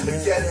down, they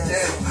got it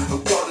down.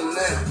 I'm calling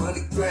lamb,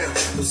 money ground,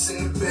 I'm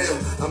singing the bell.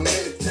 I'm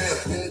in the town,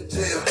 in the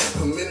jail,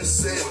 I'm in the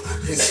cell.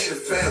 Can't see the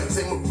fam,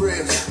 take my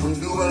bread, I'm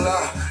doing a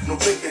lot, no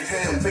bacon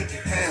ham,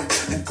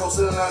 and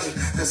coastal line,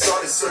 that's all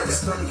they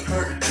service. Stomach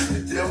hurt,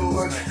 the devil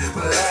working,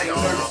 but I ain't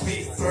hurt,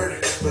 feet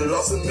further, but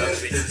lost a minute.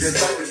 Yes,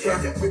 I was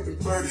working, whipping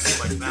birds,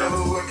 the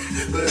devil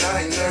working, but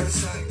I ain't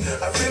nervous.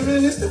 I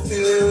reminisce the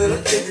feeling when I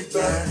think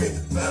about it.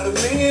 About a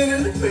million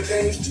in the bank,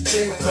 I used to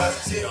dream about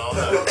it.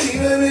 No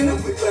heater in the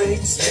whip, I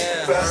used to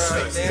speak about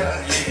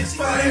it.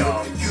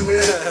 You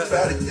man,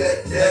 about it,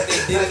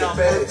 yeah. I got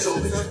bags, so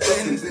bitch, you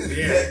fucking with me,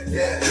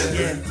 yeah.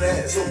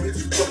 Glad, so bitch,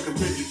 you fucking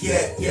with me,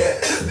 yeah.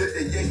 Let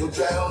that yango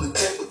dry on the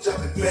table,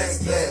 chopping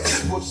fast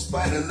slabs. Watch the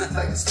spider look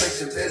like a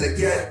spaceship, then I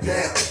got it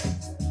down.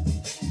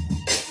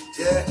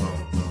 Yeah.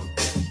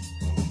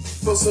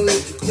 For some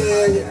nigga,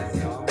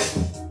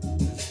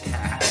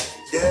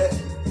 yeah.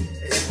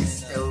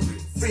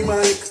 Free my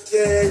niggas,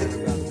 yeah.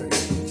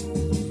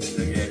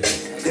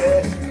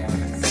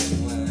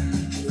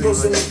 For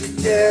some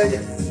nigga,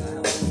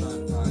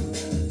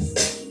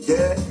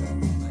 yeah.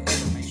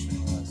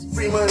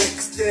 Free my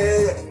niggas,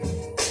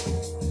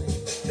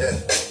 yeah.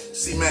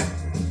 See, man.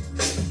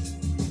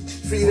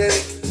 Free that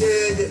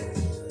nigga,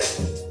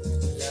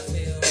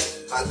 yeah.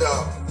 Hot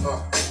dog,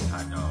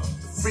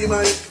 Free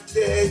my nigga,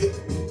 yeah.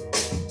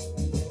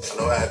 I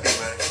know how it be,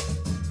 man.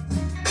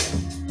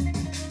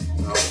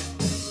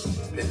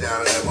 Get down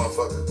to that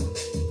motherfucker.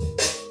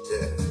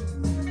 Yeah.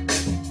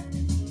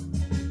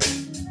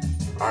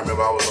 I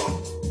remember I was on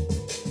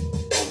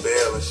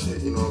bail and shit,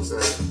 you know what I'm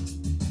saying?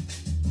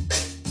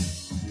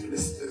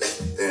 This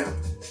damn,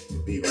 the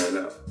beat right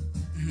now.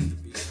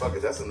 Fuck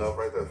it, that's enough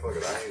right there. Fuck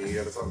it, I ain't even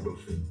gotta talk about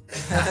shit.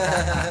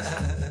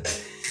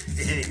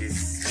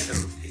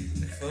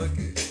 Fuck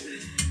it.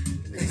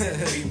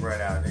 Nigga, beat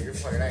right out, nigga.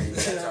 Fuck it, I ain't even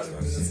gotta talk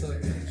about shit.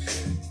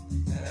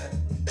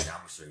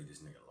 I'ma show you this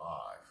nigga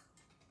live.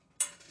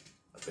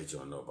 I bet you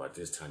don't know about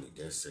this Tiny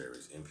Desk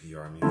series,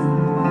 NPR Music.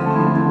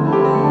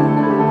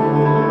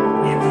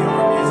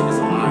 NPR Music is a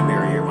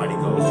library everybody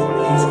goes to on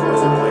the East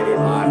Coast and play their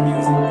live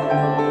music.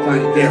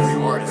 Every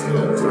artist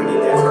goes to Tiny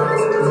Desk.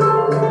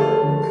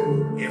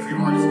 Every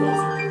artist goes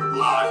to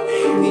live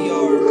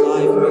NPR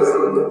live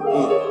music.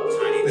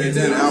 Tiny Desk.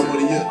 They're album of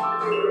the year.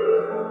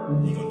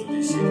 You gonna do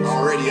this shit?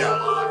 Already out.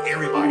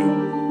 Everybody. I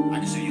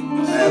can show you.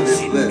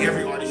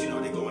 Every artist, you know,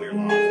 they go in there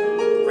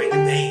live. Bring the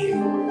band.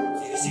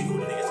 You can see who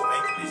the niggas are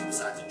making this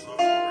besides the drum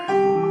program.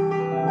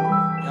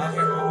 Y'all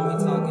hear my homie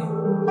talking?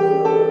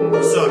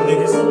 What's up,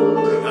 niggas?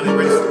 Y'all ain't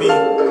ready for me?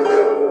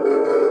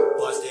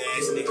 Bust their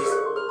ass niggas.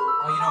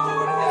 Oh, you don't know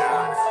what it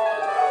is?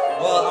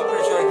 Well, I'm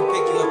pretty sure I can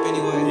pick you up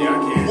anyway. Yeah, I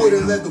can.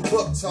 Wouldn't let the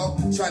buck talk,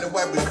 trying to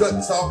wipe the cut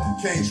talk.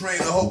 Can't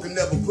train a hoe, can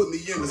never put me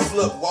in the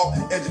slut walk.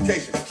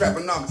 Education,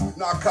 traponomics,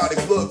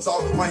 narcotic blood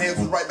talk. My hands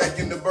was right back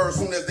in the bird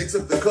soon as they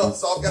took the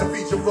cuffs off. Gotta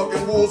feed your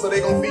fucking wolves or they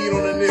gon' feed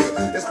on the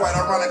nigga. It's quite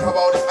ironic how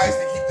all this ice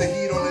to keep the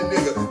heat on the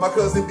nigga. My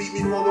cousin beat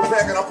me for the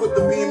pack and I put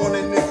the beam on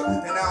that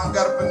nigga. And now I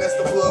gotta finesse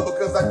the blood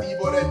because I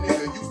debo that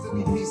nigga.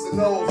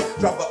 and O's.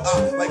 Drop a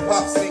op like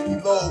Pop Stinky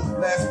Low.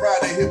 Last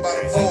Friday hit by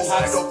the pole.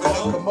 Open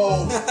the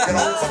commode. Get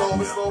on the stove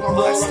and slow my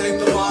roll. I ain't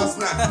the Mars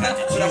now.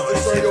 But I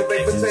still serve your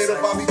baked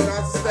potato, Bobby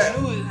Johnson stack.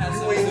 You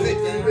ain't lit,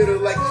 you bitter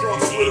like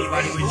Trump with a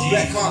beat.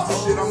 That monster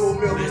shit, I'm on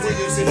Melvin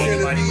Williams and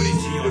Kennedy.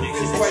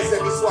 Bitch twice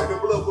had me swapping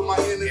blood with my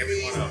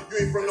enemies. You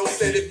ain't from no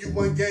set if you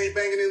one game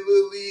banging in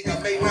Little League. I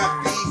may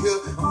not be here.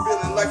 I'm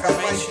feeling like I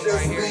might just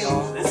leave.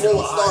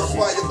 Before it starts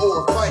fire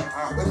or a fight.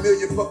 $1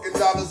 million fucking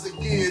dollars a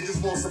year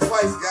just won't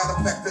suffice. Gotta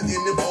factor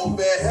in them old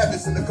bad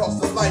habits and the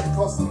cost of life.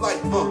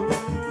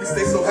 We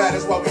stay so high,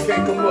 that's why we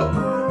can't come up.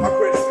 My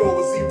credit score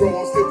was 0,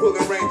 I'm still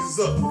pulling ranges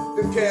up.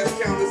 Them cash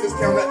counters is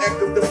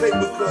counteractive the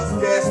paper cuts.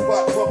 Gas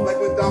spot pump like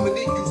when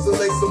Dominique used to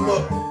lace them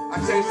up. I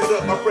changed it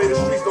up, I pray the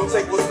streets don't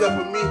take what's left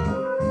of me.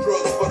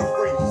 Drugs for the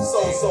free,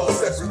 soul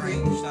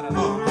separately.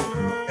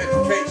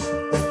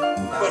 Education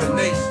for the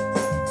nation.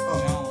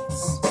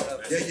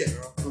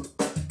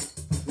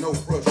 No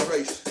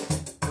frustration.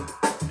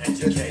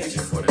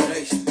 Education for the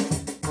nation.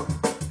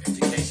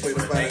 Education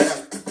for the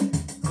nation.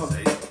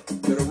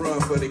 Better run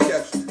for the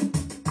capture.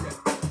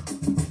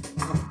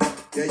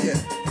 Yeah.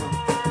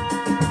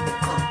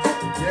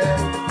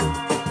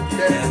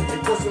 They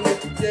put some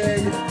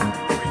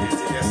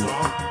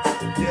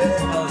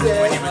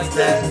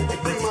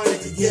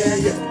yeah.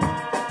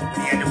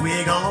 We had the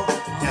wig on.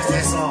 That's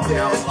that song.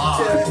 That was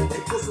live.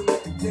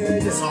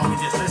 The song we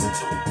just listened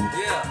to.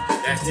 Yeah.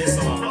 That's this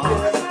song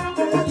live.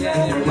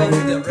 Yeah, it relates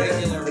to the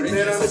regular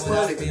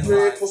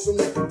for some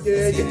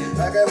nigga,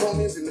 I got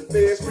homies in the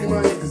feds, free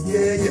my niggas,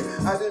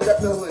 I just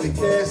dropped 100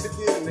 cash to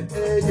get in the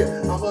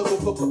air, I'ma go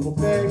fuck up a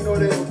bag, know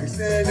they don't be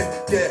standing,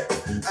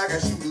 I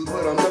got shooters,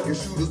 but I'm lucky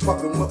shooters,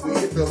 pop them up, we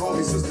hit the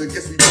homie sister,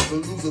 guess we both a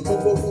loser,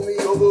 Popo pull me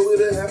over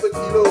with a half a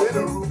kilo in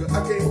a Ruger,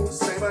 I can't move the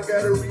same, I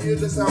gotta read,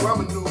 that's how I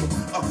maneuver,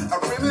 I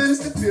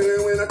reminisce the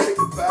feeling when I think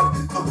about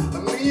it,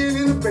 $1 million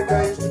in the bank,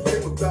 I used to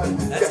dream about it,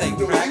 that's a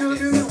practice.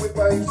 In the whip,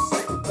 I used to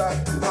sleep about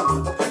it,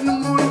 up in the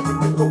morning with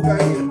the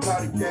cocaine and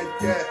party,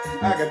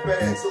 I got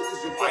bags, so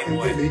it's your fucking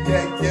with me,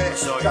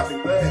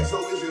 chopping bags, so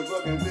it's your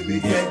fucking with me,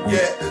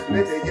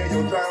 let that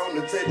yayo dry on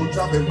the table,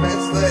 chopping fat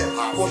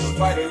slabs, for the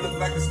spider look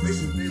like a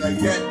spaceship, be like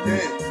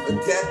goddamn,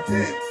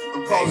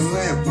 I'm calling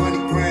lamb,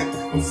 money grand,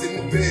 I'm sitting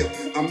in bed,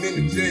 I'm in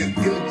the jail,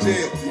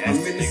 I'm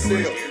in the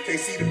cell, can't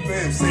see the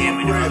fam,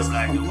 same grams,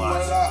 I'm doing a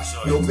lot,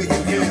 no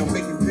making damn,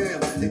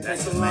 they pay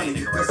some money,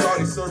 that's all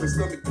they serving,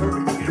 stomach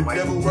curving, the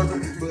devil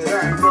working, but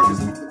I ain't nervous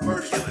with the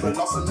verse, I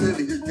lost a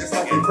lily, just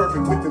like I'm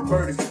perfect with the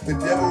verdicts, the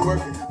devil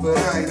working, but I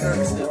ain't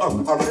nervous, I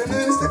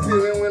reminisce that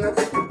feeling when I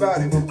think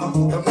about it,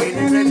 I'm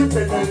waiting in the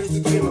paper, I used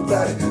to dream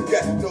about it,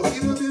 no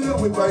evil in the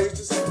whip, I used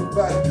to sleep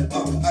about it, I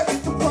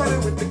hit the party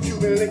with the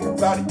Cuban link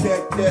about it,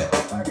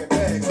 I get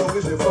bags, so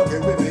it's your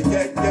fucking with me,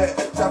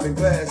 chopping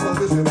glass, so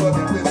it's your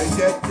fucking with me,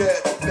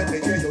 let the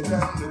yayo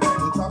down the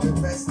table, chopping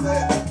fat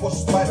slab, watch the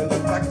spider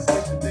look like a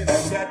station, then I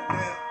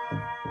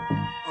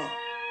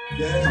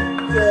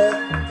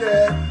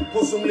goddamn,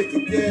 pour some liquor,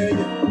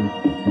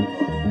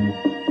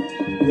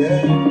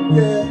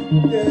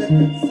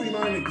 free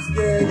my niggas,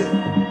 hey,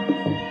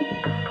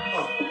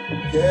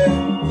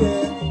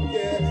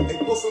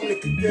 pour some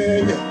liquor,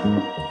 hey,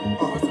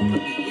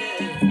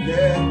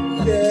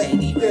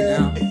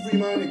 free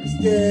my niggas,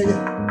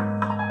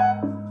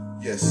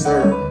 yes,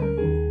 sir.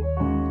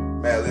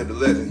 Mad Lib the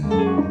Legend.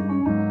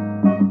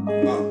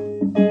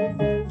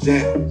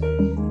 Jam.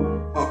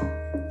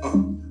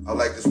 I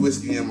like this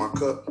whiskey in my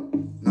cup.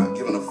 Not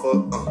giving a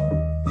fuck.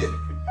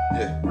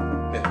 Yeah.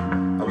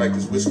 I like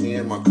this whiskey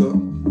in my cup.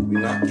 We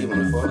not giving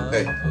a fuck.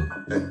 Hey.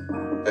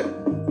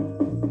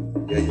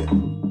 Yeah.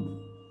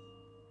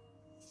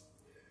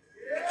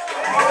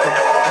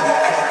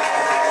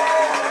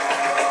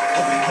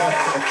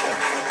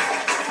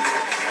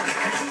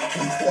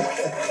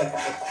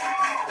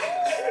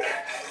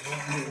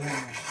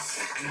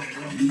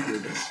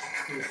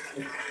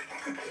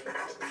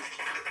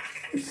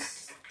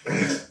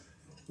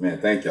 Man,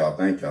 thank y'all.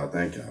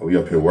 We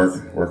up here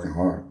working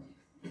hard.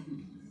 I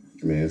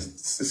mean,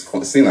 it's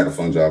fun. It seems like a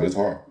fun job. It's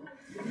hard.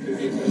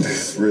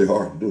 It's really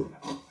hard to do.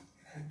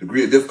 The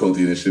degree of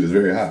difficulty in this shit is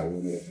very high. I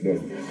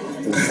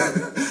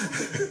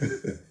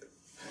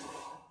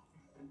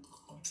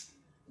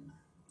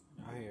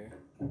hear.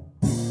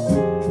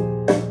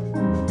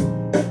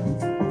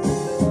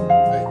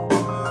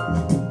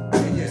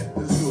 Yeah,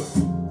 let's do it.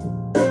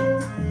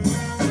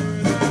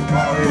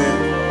 Out here.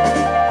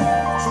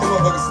 True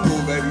motherfucking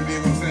smooth, baby. You dig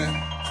what I'm saying?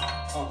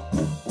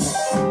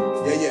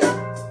 Yeah.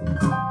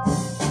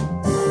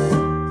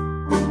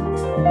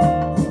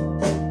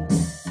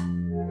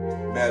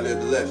 Mad Lib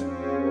the Legend.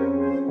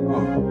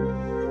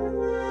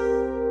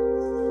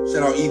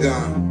 Shout out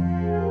Egon.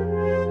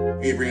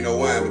 He ain't bring no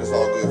wine, but it's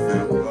all good,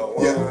 fam.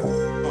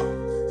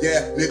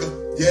 Yeah, nigga.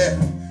 Yeah.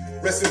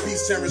 Rest in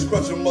peace, Terrence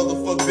Crutcher,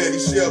 motherfucker Betty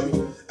Shelby.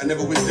 I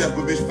never went deaf,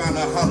 but bitch found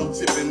a hollow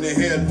tip in the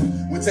head.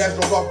 When Tash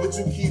drove off with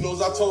 2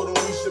 kilos, I told him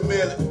we should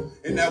mail it.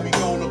 And now we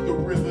going up the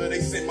river,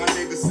 they sent my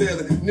nigga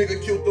sailing. Nigga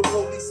killed the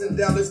police in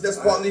Dallas, that's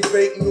probably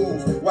fake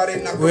news. Why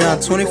they not We're on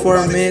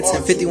 24 minutes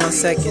and 51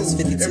 seconds,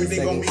 52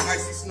 Everything gonna be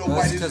seconds. icy, snow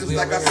white, because just we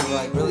like over I here see.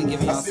 like really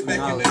giving y'all I sit some back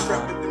in knowledge that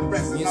trap with on them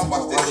rats and I musical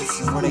watch that artists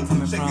cheese and where they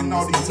coming shaking from,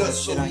 all these listening to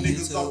nuts, shit so on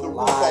niggas off the YouTube, roof,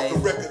 off the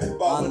live, record.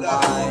 Ball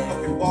without a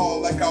fucking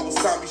ball like I was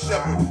Tommy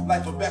Shepard.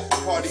 Like a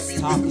bachelor party, be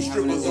with them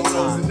strippers on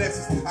those and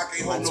Nexus. I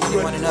can't hold no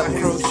 21 and up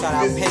crew, shout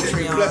out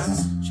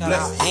Patreon, shout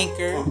out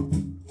Anchor,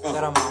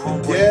 shout out my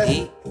homeboy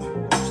Geek,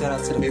 shout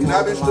out to the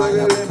clothing line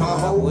that we're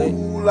coming up with.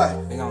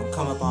 We're gonna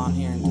come up on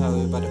here and tell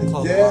you about the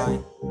clothing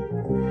line.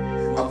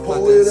 I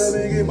pull it up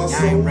and get my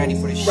Y'all ain't ready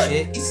for the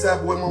shit.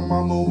 Eastside boy, my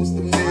mama was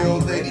the nail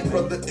lady.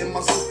 Brother and my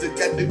sister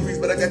got degrees,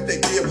 but I got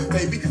that deal.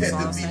 Baby, had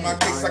to be my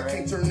case. I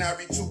can't turn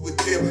Nari to a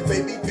deal.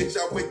 Baby, bitch,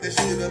 I wake that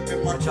shit up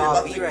in my crib.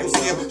 I think you'll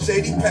steal.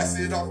 Shady, pass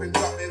it off and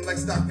drop it like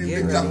Stockton.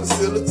 Bitch, I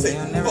facilitate.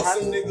 Fuck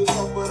some niggas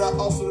off, but I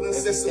also done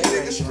set some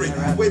niggas straight.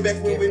 Way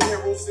back when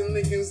Heroes and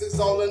Lincolns is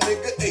all a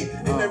nigga ate.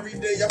 And every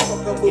day I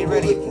fuck up a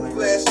bulletproof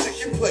glass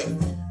chicken plate.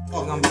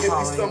 Empty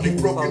stomach,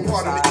 broken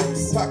heart, and an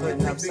empty pocket.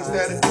 Three things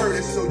that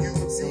occurred, so you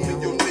and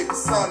your niggas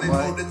solid.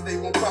 Know that they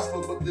won't prosper,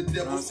 but the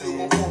devil still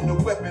won't form the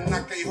weapon.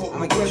 I can't hold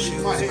no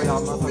grudges. My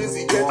hands too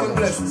busy getting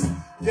blessings.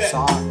 Yeah.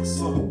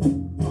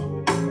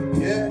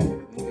 Yeah.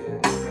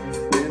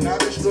 And I've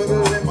been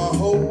struggling my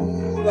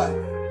whole life.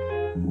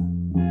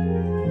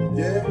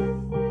 Yeah.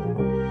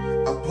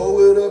 I pull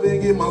it up and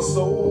get my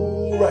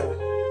soul right.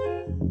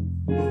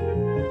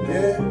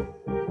 Yeah.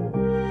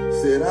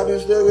 Said I've been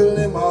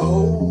struggling my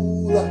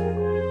whole life.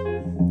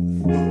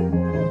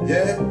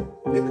 Yeah.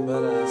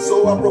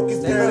 So I broke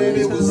it down and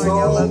it was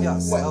all love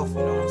yourself, you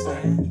know what I'm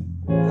saying?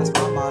 That's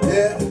my motto.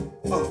 Yeah.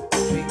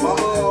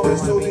 Mama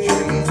always told me to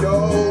be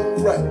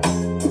alright.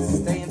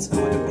 Stay in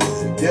tune with the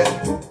music.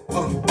 Yeah.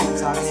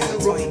 So I'm in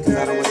between because I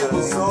don't want to do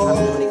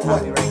any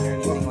copyright or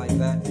anything like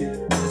that. I'm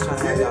just trying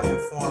to have y'all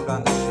informed on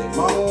this shit.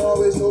 Mama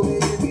always told me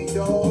to be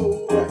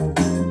alright.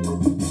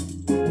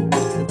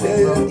 The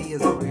big OD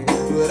is over here.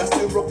 But I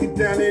still broke it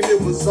down and it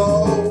was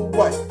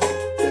alright.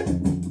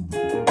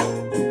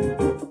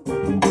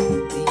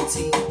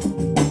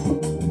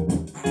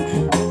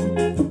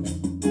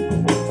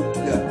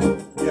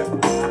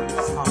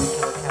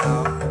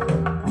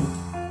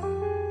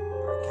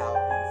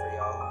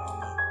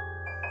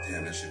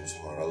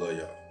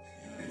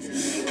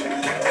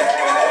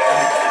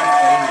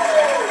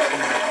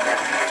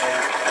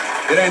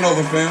 It ain't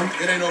over, fam.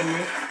 It ain't over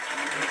yet.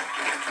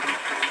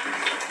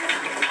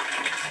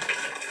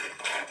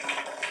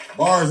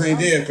 Bars ain't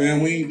dead, fam.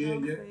 We ain't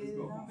dead yet. Let's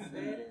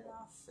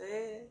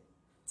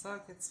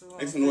go.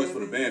 Make some noise for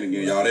the band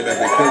again, y'all. They back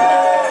in the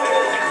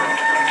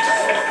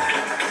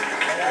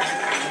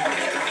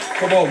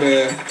Come on,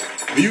 man.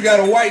 When you got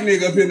a white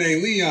nigga up here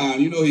named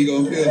Leon, you know he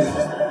gonna kill it.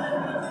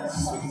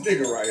 This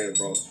nigga right here,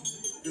 bro.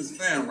 This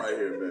fam right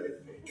here, man.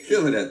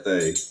 Killing that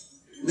thing.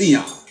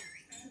 Leon.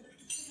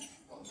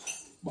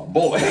 My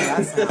boy. Is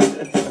that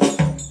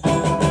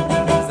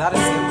a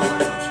symbol?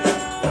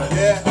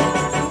 Yeah.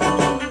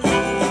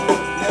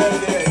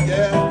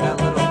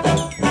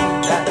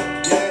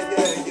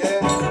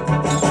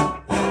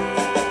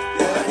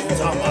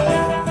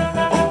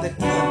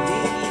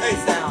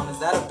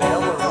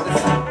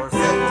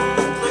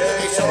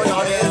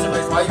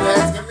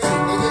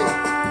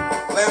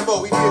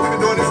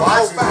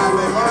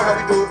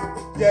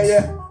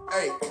 Yeah.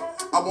 Hey,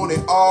 I want it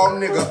all,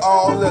 nigga,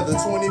 all leather.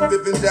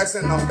 25th and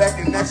Jackson, I'm back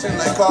in action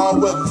like Carl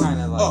Weathers.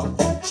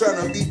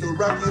 Tryna beat the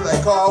Rocky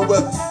like Carl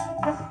Weathers.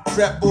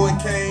 Trap boy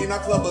Kane, I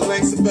club a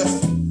Lane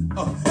Sylvester.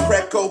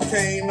 Crack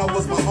cocaine, I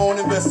was my own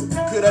investor.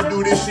 Could I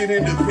do this shit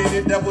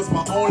independent? That was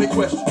my only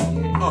question.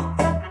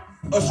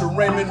 Usher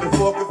Raymond, the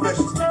 4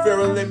 confessions.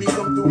 Pharaoh let me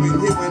come through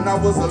and hit when I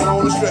was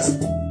alone and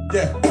stressing.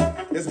 Yeah,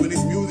 that's when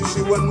this music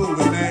shit wasn't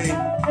moving, man.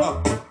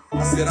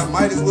 I said I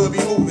might as well be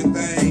moving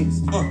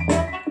things.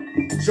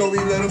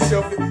 Joey let him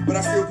shelf it, but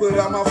I still put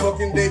out my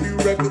fucking debut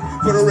record.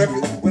 For the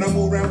record, when I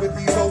move around with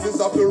these hoes, it's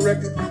off the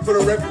record. For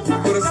the record,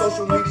 for the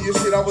social media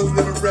shit, I was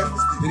living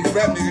reckless. And these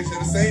rap niggas share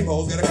the same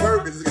hoes, got a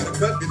curve bitches, got a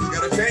cut bitches,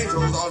 got a change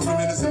hoes. All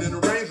from innocent in the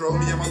Range Rover.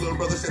 Me and my little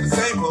brother share the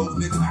same hoes,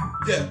 nigga.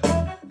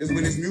 Yeah, it's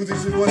when this music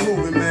shit wasn't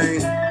moving,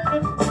 man.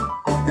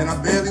 And I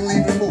barely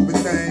leaving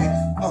moving things.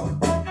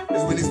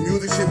 It's when this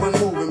music shit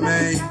wasn't moving,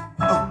 man.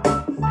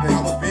 And I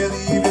was barely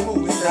even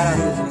moving things.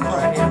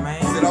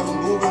 Said I was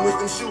moving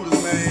with them shooters,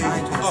 man.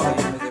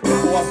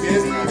 Before I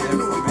barely even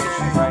knew the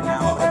game.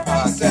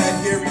 Eastside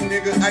Gary,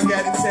 nigga, I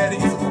got it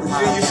tatted.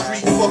 Virginia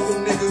Street, fuck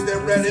them niggas that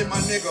ratted my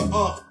nigga,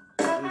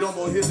 Don't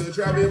go hit the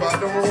trap if I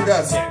don't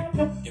got it.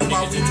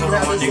 My weed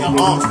habits so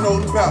snow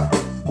the powder.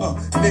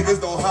 Niggas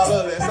don't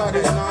holler unless I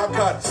get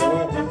narcotics.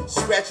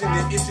 Scratching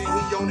and itching,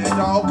 he on that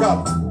dog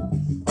collar.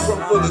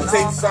 Trunk full of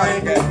tapes, I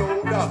ain't got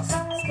no dollars.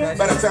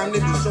 By the time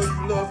niggas show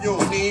you love, you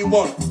don't need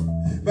one.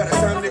 By the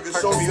time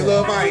niggas show me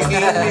love, I ain't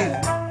need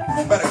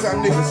it. By the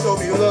time niggas show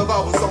me love, I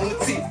was on the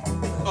teeth.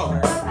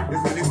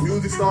 It's when this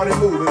music started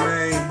moving,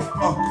 man.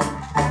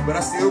 But I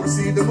still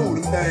received the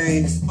moving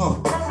things.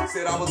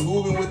 Said I was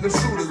moving with the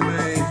shooters,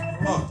 man.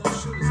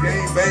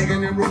 Game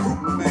banging and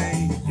recruiting,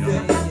 man.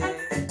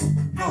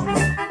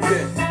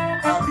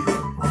 I be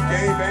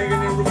gang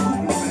banging and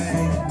recruiting,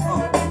 man.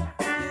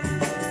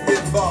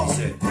 Big ball.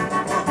 Gang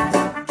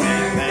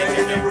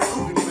banging and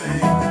recruiting, man.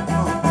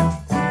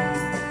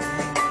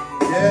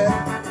 Yeah.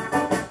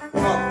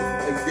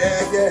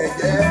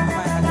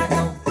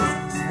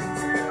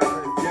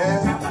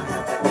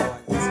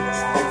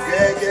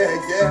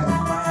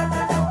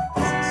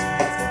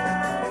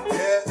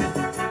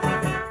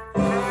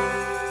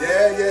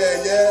 Yeah.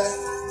 Yeah.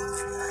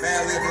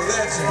 Man, living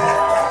legend.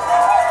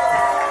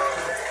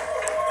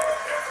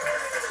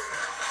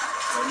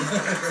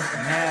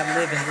 Mad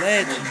living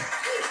legend.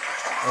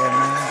 Yeah,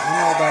 man. You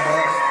know about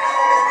that.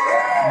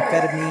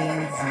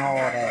 Amphetamines and all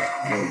that.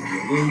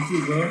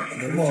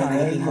 They're trying to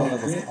get these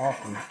motherfuckers off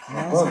me. You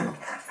know what I'm saying?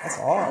 That's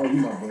all.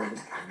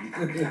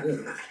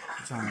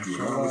 Trying to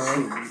show up.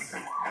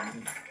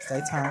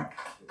 Stay turned.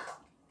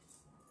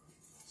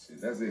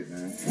 That's it,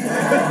 man.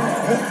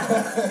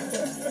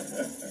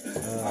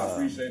 I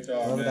appreciate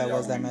y'all. Whoever that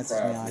was that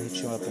messaged me, I'll hit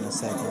you up in a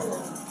second.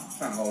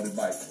 Trying to hold it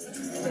back.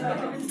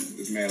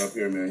 This man up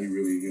here, man, he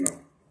really,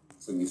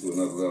 took me to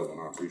another level, and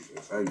I appreciate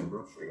it. Thank you,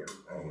 bro. Straight up.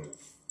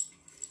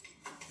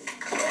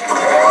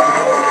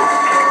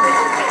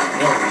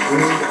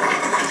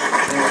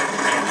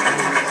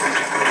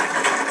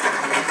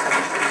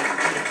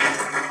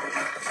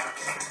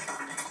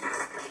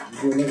 You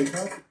do another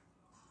copy?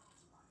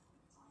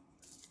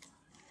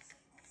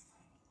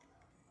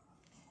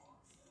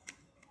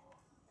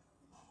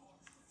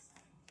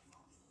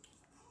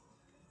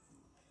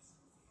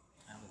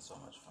 So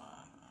much fun.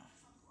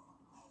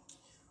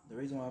 The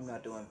reason why I'm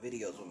not doing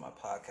videos with my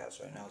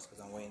podcast right now is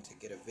because I'm waiting to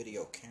get a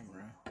video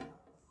camera,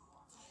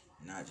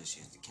 not just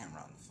use the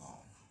camera on the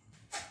phone,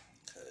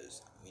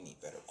 because we need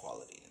better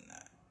quality than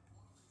that.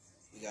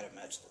 We gotta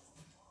match the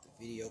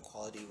video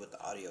quality with the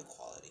audio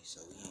quality,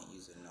 so we ain't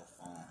using no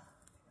phone,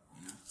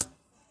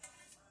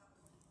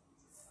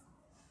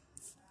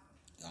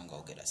 You're gonna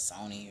go get a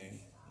Sony or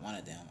one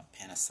of them, a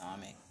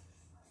Panasonic,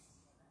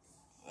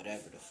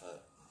 whatever the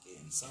fuck,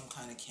 getting some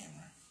kind of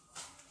camera.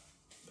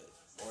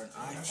 Or an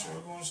iPhone. I'm sure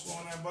we're going to score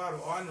on that bottle.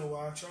 Oh, I know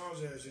why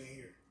Charles has in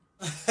here.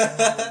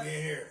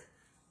 In here.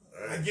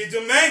 I get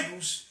them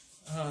ankles.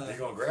 They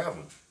gonna grab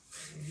them.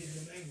 Get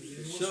them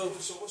ankles. So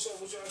what's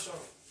up? What y'all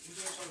talking?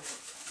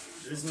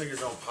 This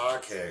nigga's on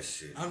podcast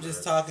shit. I'm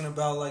just talking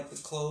about like the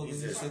clothing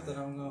and shit that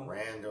I'm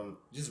going.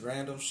 Just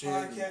random shit.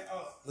 Podcast,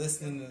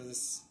 listening to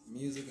this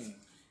music and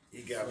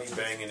he got me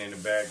banging in the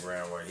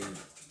background while he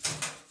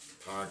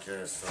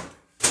podcast something.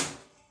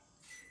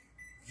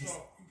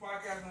 So you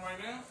podcasting right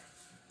now?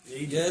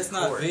 Yeah, it's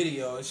not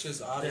video, it's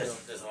just audio.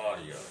 That's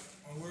audio.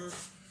 Oh, word?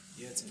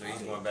 Yeah, it's so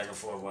he's going back and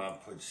forth while I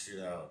put shit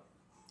out.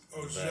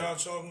 Oh, so y'all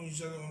talking to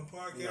each other on the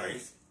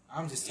podcast?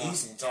 I'm just talking.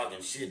 He's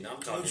talking shit, and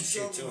I'm talking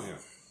shit to him.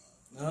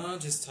 No, I'm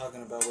just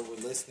talking about what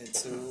we're listening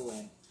to.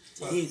 And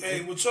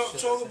hey, well,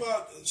 talk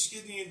about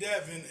Skidney and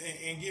Death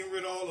and getting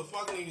rid of all the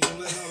fuck niggas and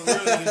letting all the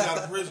real niggas out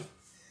of prison.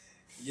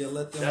 Yeah,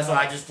 let them. That's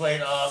why I just played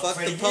fuck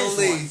Freddie the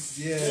police. Gibbs.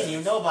 Yeah. Didn't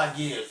even know about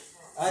Gibbs.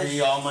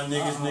 See all my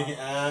niggas,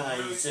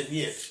 you said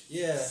yes.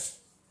 Yeah.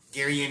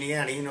 Gary,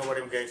 Indiana, you know what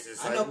them gangsters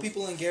I know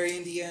people in Gary,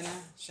 Indiana.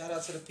 Shout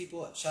out to the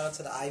people. Shout out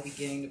to the Ivy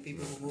gang, the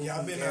people who moved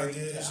from Gary out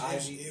there. to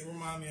Ivy. It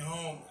reminded me of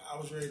home. I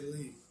was ready to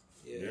leave.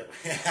 Yeah.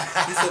 He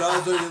said I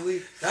was ready to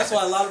leave. That's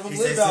why a lot of them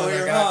live out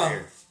here, huh?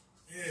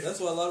 Yeah. That's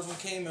why a lot of them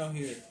came out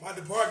here. My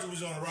departure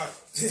was on the right.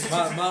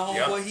 My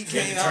homeboy, he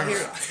came out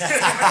here.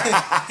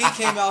 He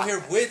came out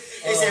here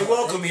with. They said,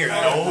 welcome here.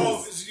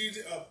 No.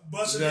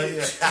 Busting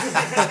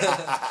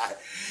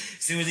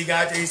As soon as he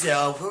got there, he said,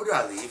 who do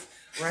I leave?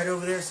 Right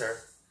over there, sir.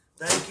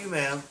 Thank you,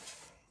 ma'am.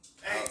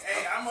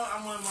 Hey, I'm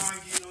on mine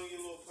getting on your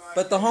little podcast.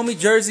 But the homie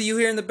Jersey you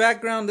hear in the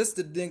background, this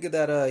the nigga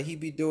that he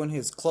be doing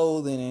his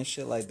clothing and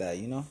shit like that,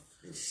 And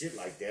shit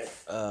like that.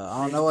 I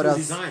don't know what else.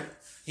 Designer.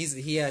 He's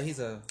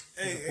a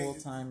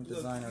full-time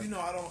designer. I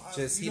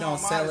don't. He don't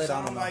sell it.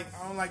 I don't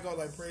like all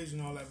that praise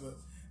and all that, but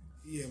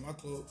yeah, my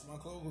clothes.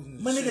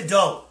 My nigga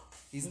dope.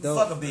 He's dope.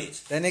 Fuck a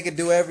bitch. That nigga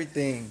do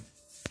everything.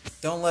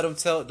 Don't let him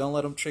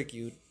trick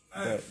you.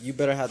 But you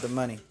better have the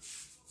money.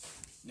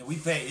 Yeah, we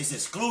pay. It's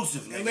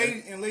exclusive,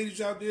 nigga. And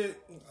ladies out there,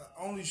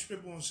 only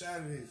strip on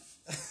Saturdays.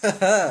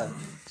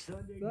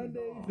 Sunday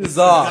is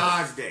off.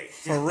 God's day.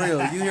 For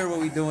real. You hear what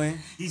we doing?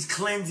 He's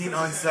cleansing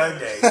on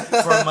Sunday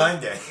for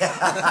Monday.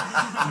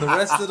 The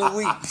rest of the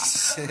week. I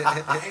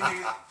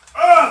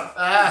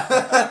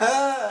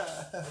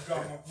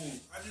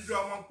just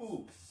dropped my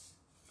pool.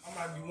 I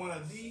might be one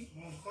of the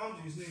most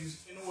clumsiest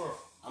niggas in the world.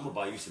 I'm gonna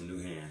buy you some new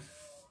hands.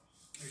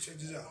 Hey, check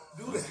this out.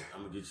 Do that.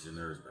 I'm gonna get you the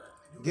nerves back.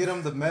 Get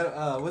him the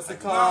metal. What's it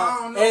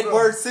called?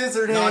 Edward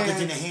Scissorhands. Knock it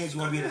in the hands. You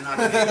want to be able to knock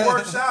it in. It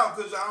works out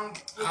because I don't.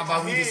 How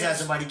about we just have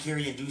somebody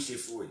carry and do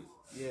shit for you?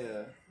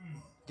 Yeah.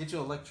 Get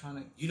your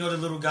electronic. You know the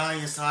little guy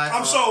inside.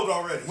 I'm sold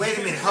already. Wait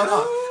a minute. Hold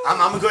on.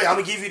 I'm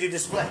gonna give you the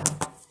display.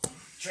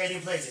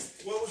 Trading places.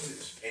 What was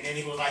this? And then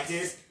he goes like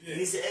this. Yeah. And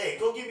he said, "Hey,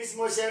 go get me some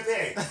more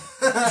champagne." And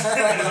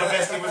the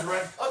best thing was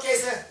run. Okay,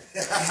 sir.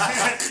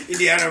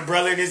 Indiana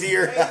umbrella in his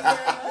ear.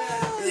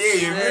 Yeah,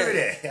 you remember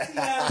that?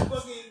 Yeah,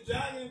 fucking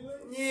jogging.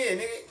 Yeah,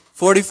 nigga.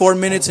 44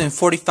 minutes and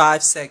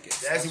 45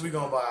 seconds. Actually, we're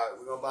gonna buy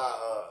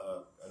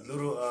a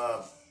little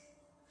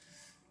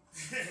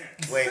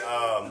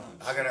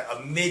I got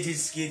a midget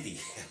skitty.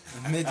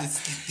 A midget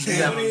skitty.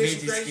 Yeah, when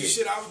it's crazy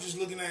shit, I was just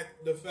looking at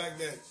the fact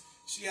that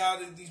see how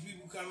these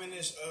people come in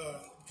this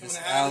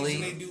alleys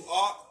and they do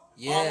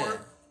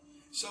artwork.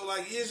 So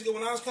like years ago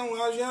when I was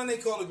young, they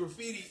called it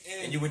graffiti,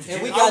 and we went to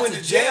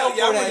jail.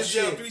 Yeah, I went to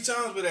jail 3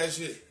 times for that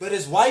shit. But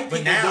it's white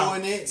people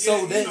doing it,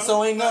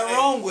 so ain't nothing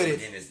wrong with it.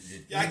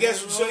 Yeah, I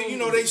guess so. You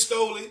know, they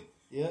stole it.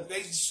 Yeah,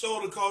 they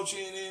stole the culture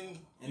and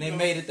then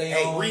made it their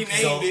own.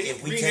 Renamed it.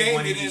 If we take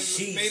one of these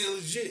sheets, made it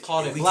legit.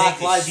 Called it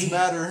Black Lives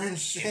Matter and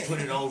shit. And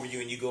put it over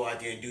you, and you go out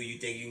there and do. You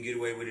think you can get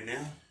away with it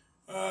now?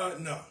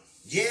 No.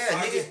 Yeah,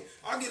 nigga.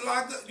 I'll get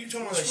locked up. You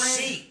talking about a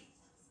sheet?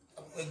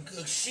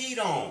 A sheet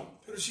on.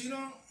 Put a sheet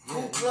on.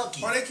 Cool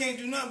clucky. Oh, they can't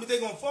do nothing, but they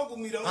gonna fuck with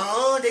me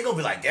though. They gonna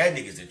be like, that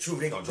nigga's the truth.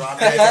 They gonna drop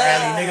that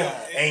alley, nigga.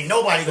 Ain't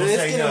nobody gonna say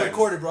nothing. It's getting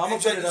recorded, bro. I'm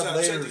gonna put it up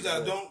later. Check this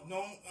out.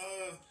 Don't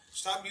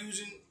stop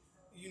using,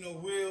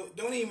 real.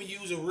 Don't even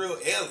use a real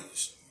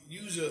alias.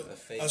 Use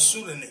a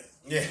pseudonym.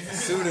 Yeah,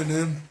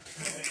 pseudonym.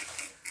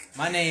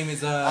 My name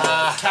is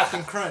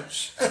Captain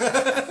Crunch.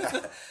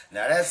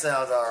 Now that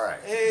sounds all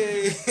right.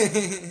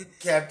 Hey,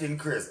 Captain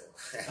Crizzle.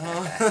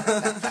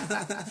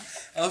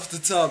 Off the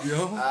top,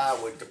 yo.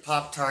 With the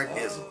Pop-Tart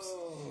nizzles.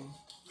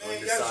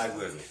 Man, the side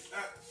whistle.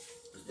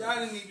 Y'all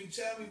didn't even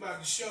tell me about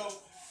the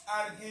show.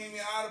 I'd have came in,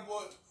 I'd have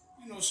bought,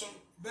 some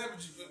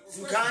beverages.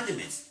 Some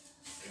condiments.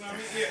 You know what I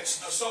mean? Yeah,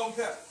 salt and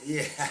pepper.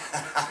 Yeah.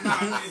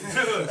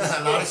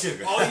 A lot of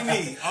sugar. All you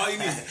need.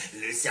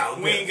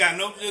 We ain't got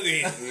no sugar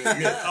here. We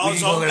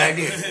just like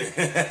this.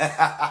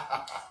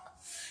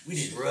 We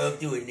just rub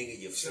through it,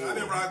 nigga. So I've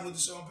been rocking with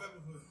the salt and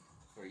pepper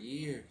for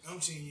years. 10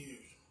 years.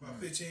 About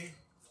 15.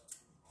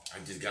 I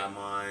just got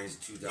mine.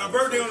 My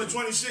birthday on the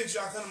 26th.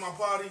 Y'all come to my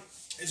party.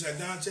 It's at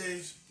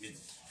Dante's.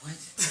 What?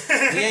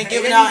 We ain't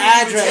giving out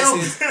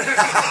addresses. we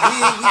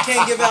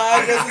can't give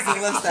out addresses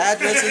unless the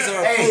addresses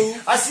are approved.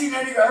 Hey, I seen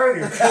that nigga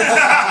earlier.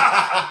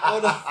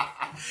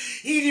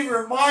 He didn't even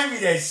remind me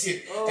that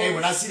shit. Hey,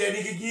 when I see that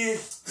nigga again,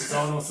 it's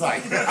on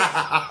site. It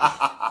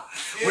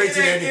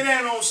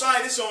ain't on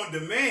site. It's on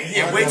demand.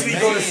 Yeah, wait till he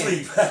go to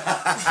sleep.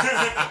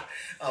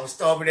 I'm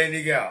stomping that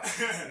nigga out.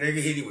 Nigga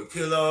hit him with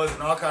pillows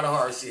and all kind of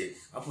hard shit.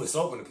 I put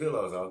soap in the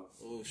pillows, though.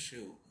 Oh,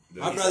 shoot.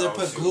 My brother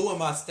put glue in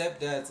my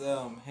stepdad's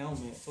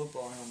helmet,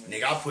 football helmet.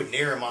 Nigga, I put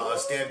Nair in my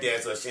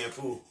stepdad's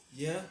shampoo.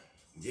 Yeah?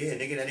 Yeah,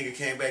 nigga, that nigga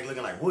came back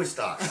looking like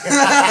Woodstock. My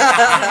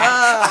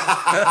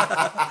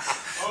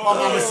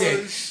mama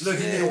said, look,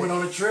 this nigga went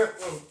on a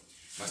trip.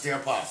 My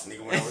step pops,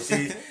 nigga went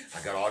overseas.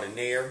 I got all the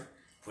Nair,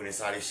 put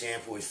inside his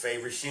shampoo, his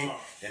favorite shit.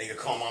 That nigga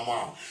called my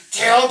mom.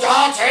 Tell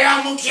Dante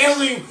I'm gonna kill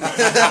him.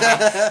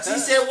 She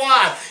said,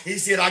 why? He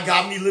said, I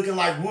got me looking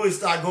like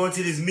Woodstock going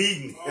to this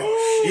meeting.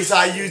 He said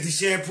I used the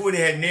shampoo and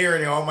it had Nair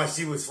in it. All my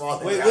shit was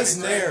falling. Wait, what's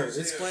Nair?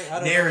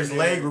 Nair is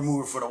leg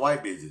remover for the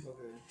white bitches.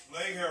 Okay.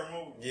 Leg hair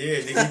remover. Yeah,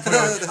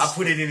 nigga, I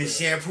put it in his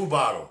shampoo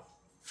bottle.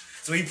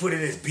 So he put it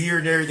in his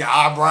beard there, your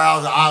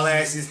eyebrows, the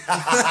eyelashes.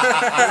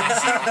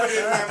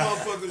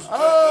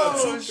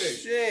 Oh,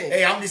 shit.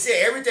 Hey, I'm just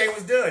saying, everything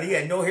was done. He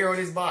had no hair on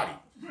his body.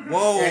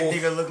 Whoa. That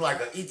nigga looked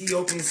like an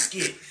Ethiopian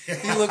skit.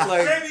 He looked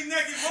like... Baby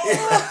naked boy.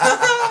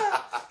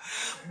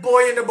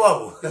 Boy in the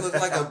bubble. He looked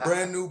like a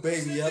brand new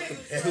baby out the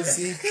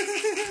pussy.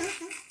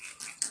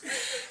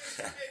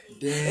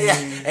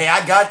 Damn. Hey,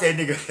 I got that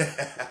nigga.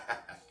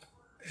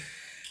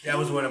 That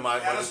was one of my...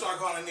 I start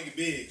calling that nigga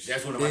Biggs.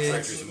 That's one of my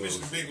treacherous moves.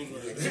 Mr. Big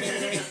was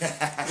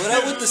What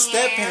up with the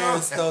step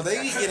parents, though?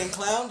 They be getting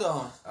clowned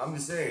on. I'm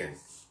just saying.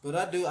 But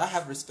I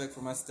have respect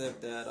for my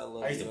stepdad. I love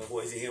him. I used to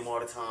poison him all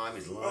the time,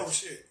 his lunch. Oh,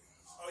 shit.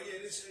 Oh, yeah,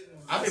 this is...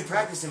 I've been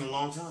practicing a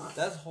long time.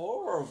 That's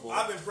horrible.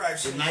 I've been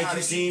practicing the night how you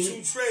to seen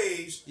keep 2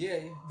 trays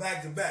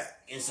back to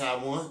back.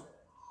 Inside one.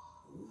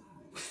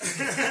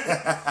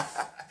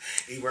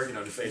 He working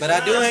on the face. But I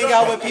do hang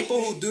out with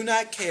people who do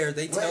not care.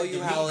 They tell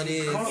you how it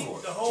is,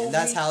 and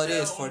that's how it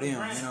is for them. You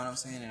know what I'm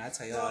saying? And I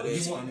tell you how it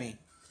is for me.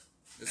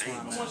 That's why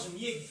I'm I want some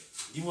yiggin.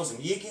 You want some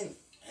yiggin?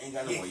 I ain't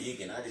got no more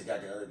yiggin. I just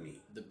got the other meat.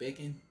 The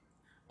bacon?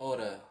 Oh,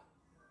 the...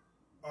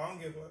 I don't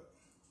give up.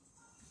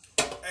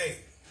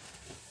 Hey.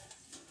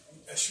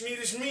 A Schmeat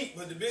is meat,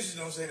 but the bitches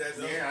don't say that,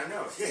 though. Yeah, I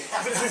know.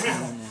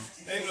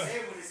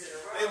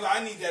 They like,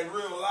 I need that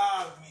real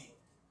live meat.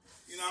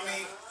 You know what I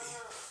mean?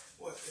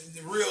 What,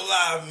 the real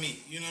live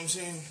meat. You know what I'm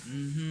saying?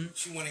 Mm-hmm.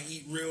 She want to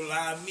eat real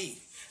live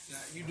meat.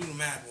 Now, you do the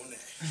math on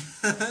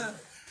that.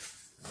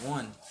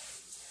 1.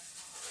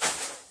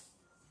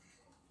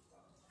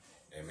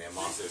 Hey, man,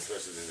 mom said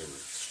special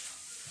delivery.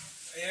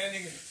 Hey, that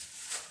nigga,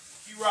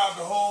 he robbed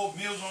the whole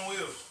Meals on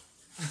Wheels.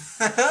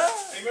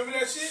 Hey, remember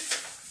that shit?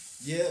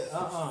 Yeah,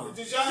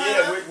 Did y'all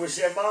have that? With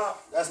Chef Bob,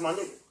 that's my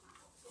nigga.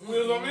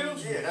 Wheels on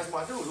Wheels? Yeah, that's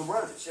my dude who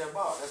runs it, Chef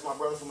Bob. That's my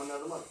brother from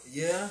another mother.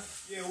 Yeah?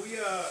 Yeah, we,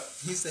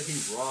 He said he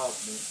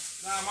robbed me.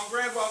 Nah, my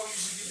grandfather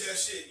used to get that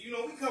shit. You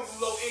know, we come from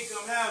low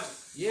income housing.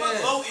 Yeah.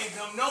 Fuck low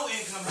income, no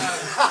income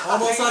housing.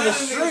 Almost on the None of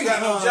them street, niggas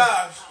got no huh?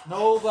 jobs.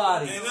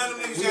 Nobody. And none of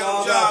them niggas We got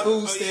all no got jobs.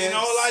 food And stamps.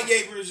 all I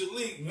gave her is a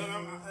leak. You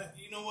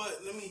know what?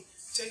 Let me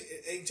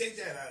take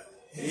that out.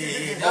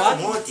 Yeah, I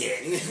don't want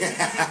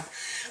that.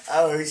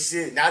 Oh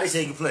shit! Now they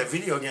say you can play a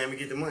video game and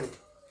get the money.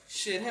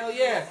 Shit, hell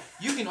yeah!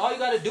 You can. All you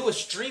gotta do is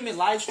stream it,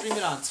 live stream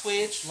it on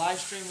Twitch, live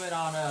stream it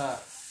on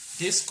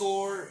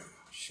Discord.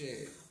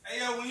 Shit. Hey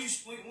yo, when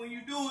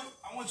you do it,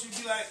 I want you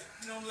to be like,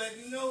 let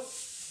me know,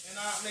 and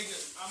I make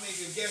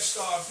a guest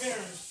star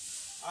appearance.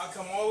 I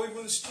come all the way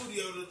from the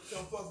studio to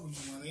come fuck with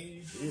you,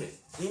 man. Yeah,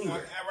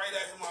 anywhere. Right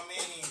after my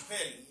man ain't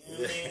petty, you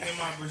know what I mean? And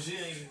my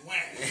Brazilian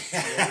whack.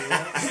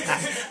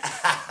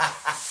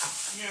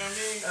 You know what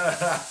I mean?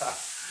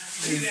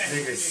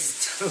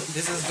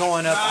 This is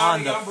going up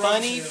on the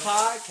Funny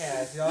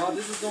Podcast, y'all.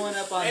 This is going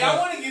up on I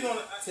want to get on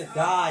To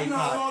Die Podcast.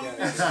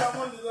 Podcast. I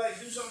wanted to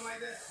do something like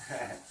that.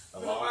 A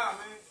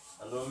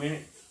little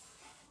minute.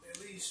 At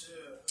least.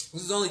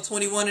 This is only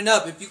 21 and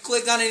up. If you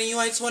click on it and you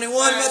ain't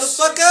 21,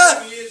 motherfucker.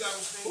 7 years I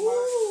was thinking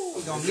Ooh,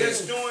 about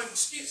just doing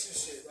skits and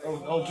shit.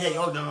 Okay,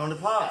 on the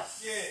pod.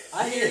 Yeah.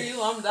 I hear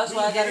you. That's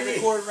why I got it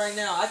recorded right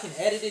now. I can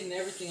edit it and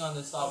everything on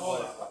this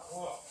software.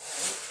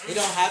 It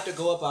don't have to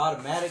go up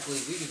automatically.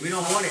 We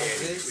don't want it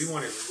edited. We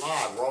want it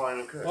live, raw,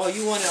 and uncut. Oh,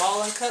 you want it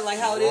all uncut like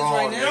how it is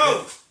right now?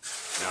 No.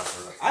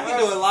 I can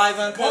do it live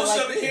uncut Most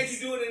like of it, this. can't you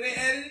do it and then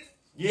edit it?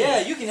 Yeah,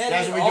 you can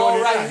edit it all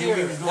right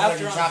here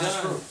after I'm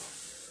done.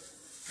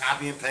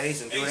 Copy and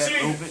paste and do that,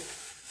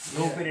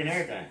 loop it and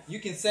everything. You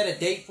can set a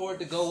date for it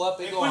to go up.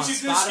 It go on Put your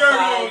good skirt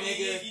Spotify, on.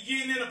 nigga. You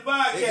getting in a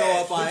podcast. It go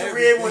up on Put the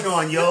everything. red one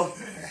on, yo.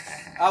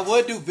 I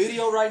would do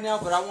video right now,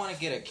 but I want to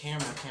get a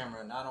camera,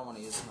 and I don't want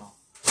to use no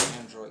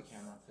Android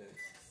camera.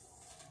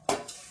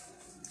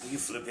 You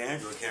flip the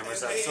Android camera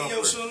inside Hey, software.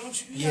 yo, son,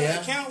 don't you have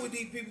an account with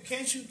these people?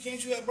 Can't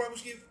you have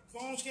brothers get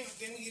phones? Can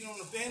we get on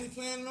the family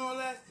plan and all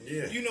that?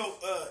 Yeah. You know,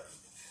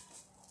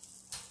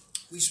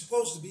 we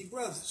supposed to be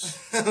brothers.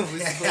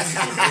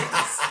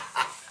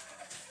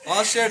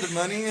 I'll share the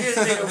money. This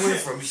nigga went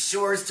from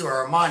shorts to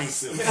Armani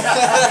suit.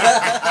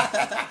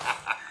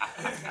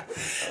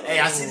 Hey,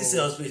 I see the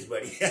sales pitch,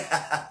 buddy.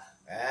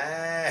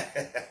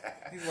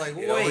 He's like,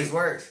 it always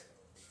works.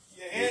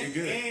 Yeah, and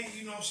you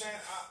know what I'm saying?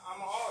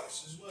 I'm an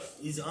artist as well.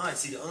 He's an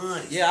artist. See the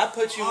honest. Yeah, I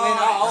put you in. I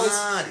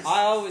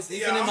always,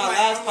 even in my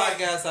last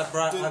podcast, I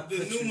brought the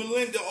new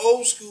millennium, the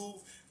old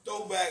school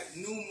throwback,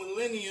 new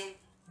millennium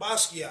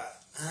Basquiat.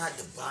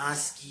 The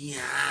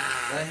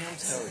Basquiat. Let him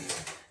tell you.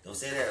 Don't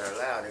say that out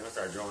loud. They're gonna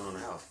start drawing on the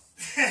house.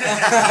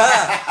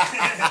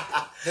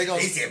 They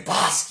said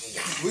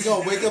Basquiat. We're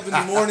gonna wake up in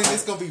the morning.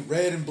 It's gonna be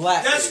red and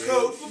black. That's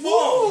code for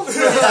ball.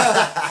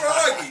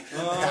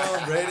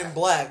 Red and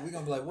black. We're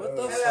gonna be like, what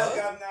the fuck?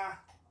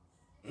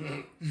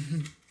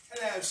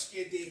 Hello,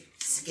 Skitty.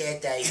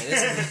 Skitty.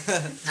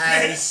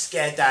 Hey,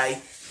 Skitty.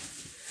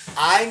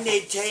 I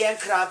need tea and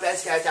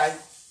crumpets, Skitty.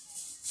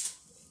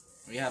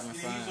 We having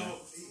fun.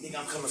 Nigga,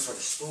 I'm coming for the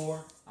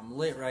store. I'm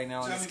lit right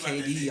now on this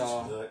KD,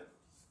 y'all.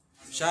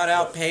 Shout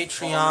out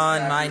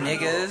Patreon, my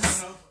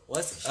niggas.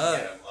 What's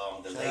up?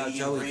 Shout out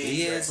Joey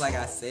Diaz, like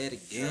I said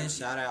again.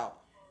 Shout out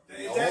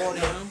all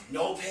them.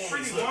 No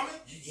pants. Look,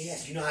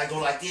 yes, you know how I go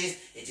like this?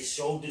 It just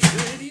showed the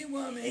pretty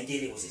woman. And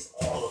then it was just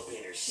all up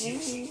in her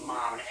shit. She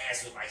mom and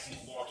ass was like she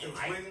was walking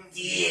like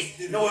this.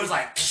 No, it was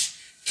like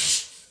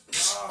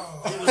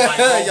it was like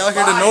y'all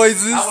hear the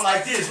noises? I was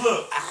like this,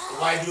 look. The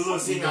white dude look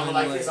see me, I was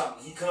like this.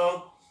 He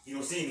come, he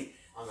don't see me.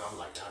 I'm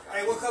like, nah,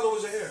 hey, what color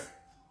was her hair?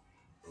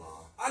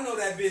 I know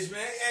that bitch,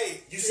 man.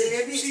 Hey, you see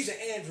that bitch? She's an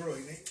android,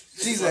 nigga.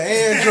 She's an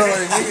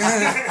android,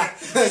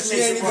 nigga. She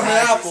ain't even an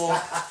apple.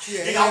 She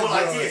an android. I went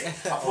like this.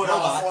 I put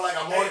on my phone like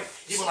I'm on it.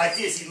 He went like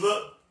this. He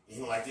looked. He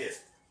went like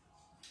this.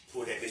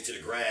 Pulled that bitch to the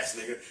grass,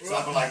 nigga. So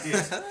I went like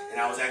this. And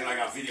I was acting like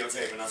I'm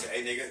videotaping. I said,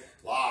 hey, nigga,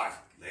 live.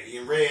 Lady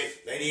in red.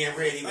 Lady in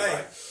red. He was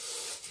like,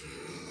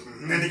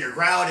 that nigga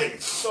growled at me.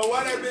 So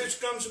why that bitch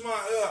come to my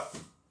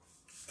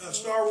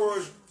Star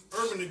Wars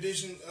Urban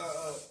Edition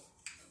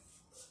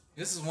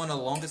This is one of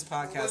the longest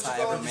podcasts I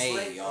ever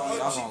made, y'all.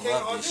 Y'all gonna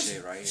love this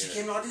shit right here. She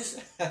came on this?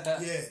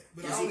 Yeah,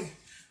 but I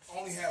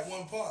only had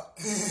one part.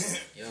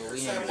 Yo,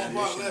 we ain't done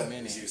this in a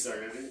minute. You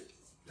started it?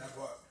 That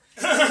part.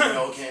 You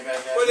know who came back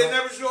last night? But they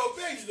never show a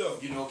page, though.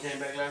 You know who came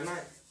back last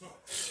night?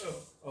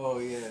 Oh,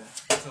 yeah.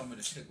 Tell me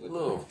the chick with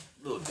little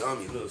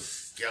dummy, little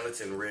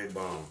skeleton red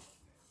bone.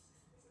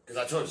 Because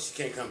I told you, she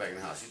can't come back in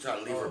the house. She tried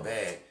to leave her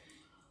bag.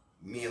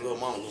 Me and little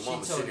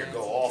mama sitting there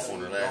go off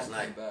on her last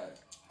night.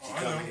 She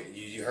come in,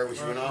 you heard when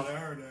she went off? I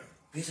heard that.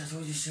 Bitch, I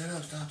told you shut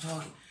up, stop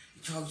talking.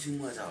 You talking too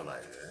much. I was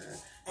like,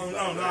 oh,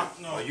 no.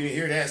 Oh, you didn't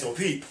hear that, so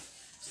peep.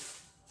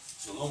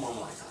 So little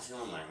mama like,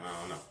 I'm like, I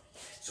don't know.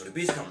 So the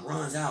bitch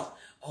runs out.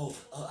 Oh,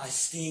 I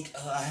stink.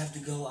 I have to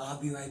go. I'll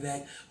be right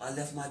back. I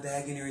left my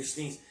bag in there. It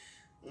stinks.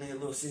 Nigga,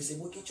 little sis said,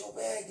 well, get your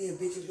bag then,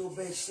 bitch, if your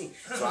bag stink.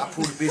 So I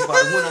pulled the bitch by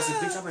the window. I said,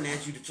 bitch, I'm going to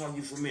ask you to talk to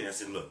you for a minute. I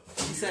said, look.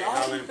 She said,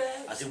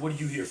 I said, what are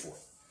you here for?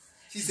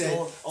 She said,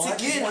 to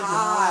get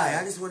high.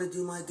 I just want to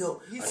do my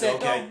dope. He said,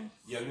 okay.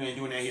 Yeah, you ain't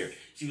doing that here.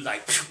 She was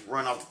like,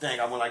 run off the thing.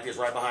 I went like this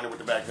right behind her with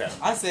the backpack.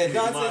 I said, you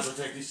might as well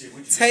take this shit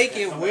with you. Take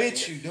it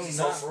with you. Do not.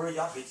 not. For real,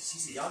 y'all bitches. She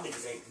said, y'all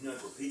niggas ain't nothing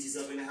but bitches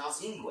up in the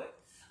house anyway.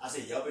 I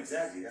said, yup,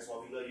 exactly. That's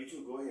why we love you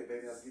too. Go ahead,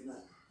 baby. Have a good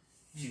night.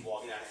 She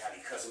walking out and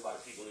having cussing by the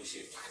people and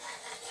shit.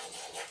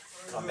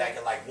 Come back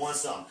at like one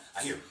something.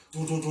 I hear,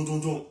 doom, doom, doom,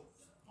 doom, doom.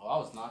 Oh, I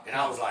was knocking.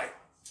 And I was like,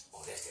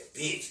 oh, that's that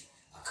bitch.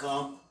 I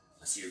come,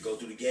 I see her go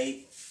through the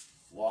gate,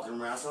 walking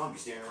around, so I'm be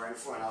standing right in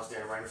front. I was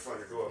standing right in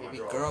front of the door of my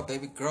drawer.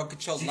 Baby girl,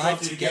 get your she life come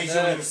through together. The gate, she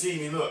don't even see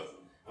me. Look,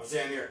 I'm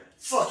standing there.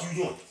 Fuck you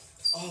doing?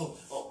 Oh,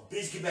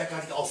 bitch, get back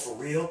out here. Oh, for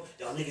real?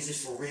 Y'all niggas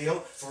is for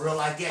real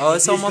like that. Oh,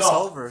 it's bitch, almost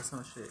go. over.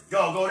 Some shit.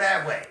 Go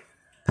that way.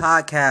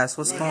 Podcast.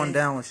 What's going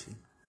down with you?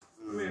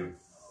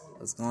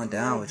 What's going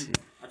down with you?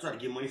 I tried to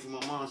get money from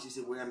my mom. She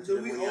said, what happened to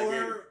the money I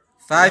gave her?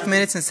 5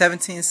 minutes and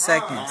 17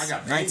 seconds. I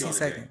got 19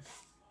 seconds.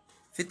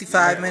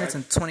 55 minutes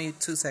and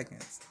 22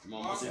 seconds.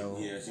 Mama said,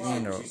 yeah, she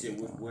said,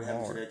 what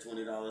happened to that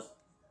 $20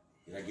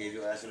 that I gave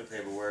your ass for the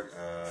paperwork?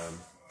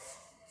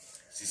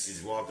 She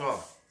just walked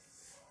off.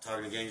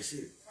 Talking to gang of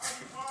shit.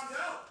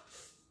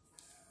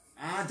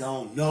 I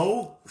don't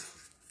know.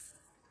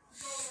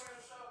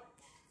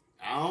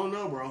 I don't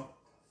know, bro.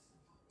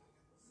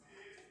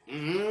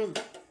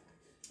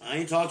 I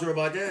ain't talked to her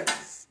about that.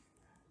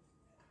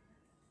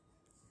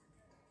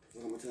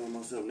 I'm gonna tell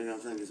myself, nigga,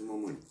 I'm trying to get some more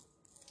money.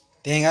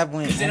 Dang, I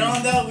went. Is it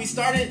on though? We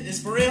started? It's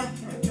for real?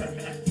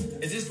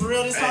 Is this for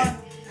real this time?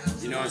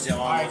 You know what I'm saying?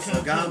 Alright,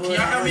 cool. Can y'all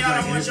help me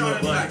out? I want y'all to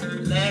be like,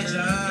 legend.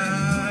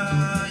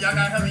 Y'all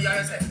gotta help me. Y'all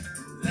gotta say,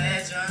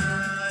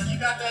 legend. You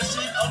got that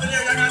shit over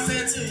there? Y'all gotta say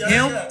it too. Y'all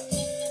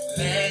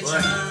legend.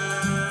 What?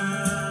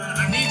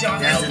 I need y'all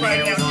help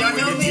right now. Y'all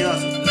help me?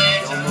 Legend.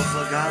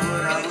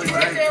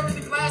 Right there with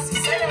the glasses.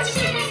 Say that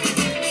shit.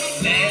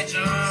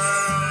 Legend.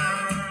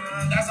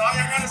 That's all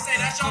y'all gotta say.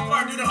 That's your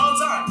part. Do the whole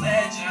time.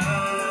 Legend.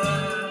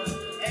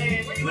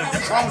 Hey, where you at? The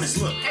promise,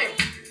 look. Hey.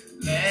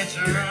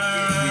 Legend.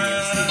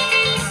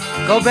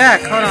 Go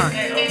back. Hold on.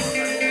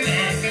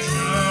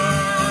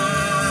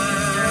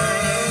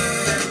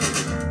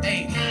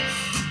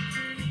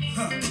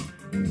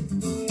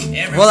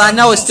 Well, I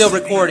know it's still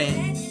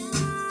recording.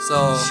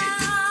 So.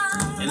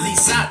 At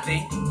least I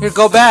think. Here,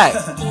 go back.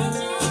 Yeah.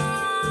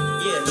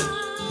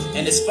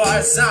 And as far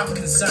as I'm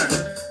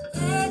concerned,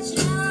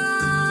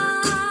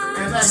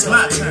 it's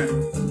my turn.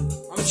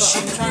 I'm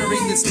trying to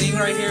read this thing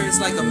right here. It's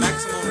like a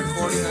maximum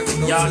recording I can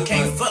go Y'all to,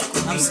 can't fuck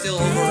with I'm me. still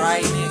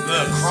overriding it.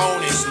 Look,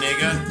 Cronus,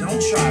 nigga.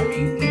 Don't try me.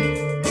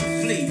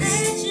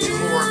 Please.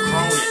 Core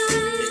Cronus.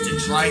 It's the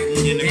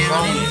Triton in the Down in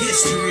Cronus.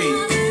 history.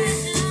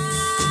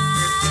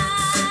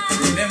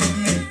 Remember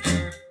me.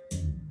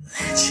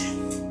 Legend.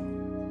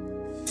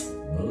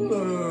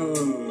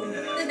 Ooh.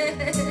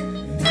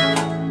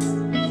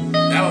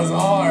 That was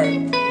hard.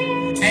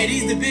 Hey,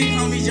 these the big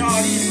homies,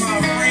 y'all. These my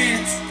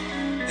friends.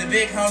 The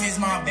big homies,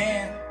 my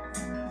band.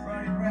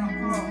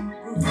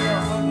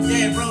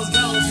 Yeah, bros, go. You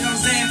know what I'm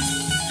saying?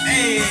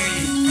 Hey.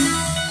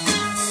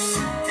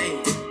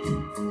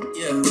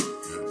 Yeah.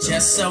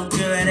 Just so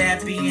good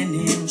at being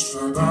in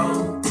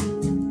trouble.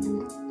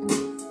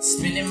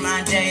 Spending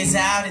my days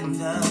out in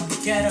the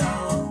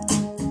ghetto.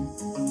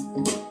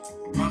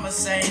 Mama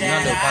say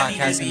that I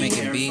need to be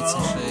making beats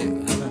and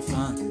shit. Having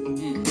fun.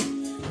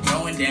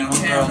 Going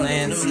downtown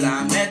on the Blue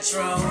Line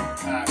Metro.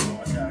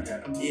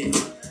 Yeah.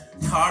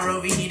 Car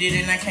overheated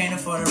and I can't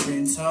afford a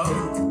rental.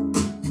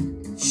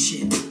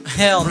 Shit.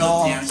 Hell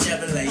no. Down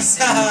Chevrolet. You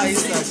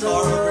said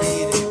car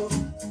overheated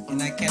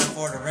and I can't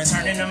afford a rental.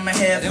 Turning on my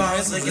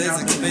headphones, looking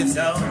out the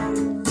window.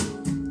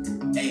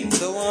 Hey.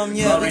 So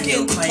yeah, we're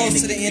getting close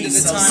to the end of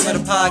the time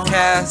of the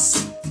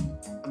podcast.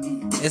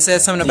 It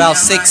said something about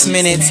 6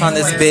 minutes on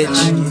this bitch,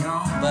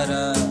 but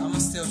I'm gonna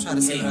still try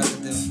to see what I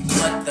can do.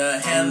 What the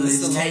hell is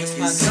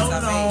taking so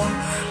long?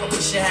 I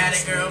wish I had a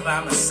girl by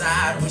my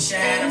side. Wish I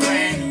had a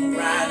brand new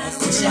ride.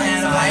 Wish I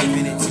had a life.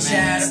 Wish I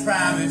had a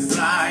private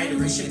flight.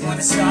 Wish I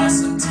wanna start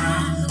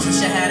sometime.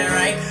 Wish I had it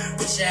right.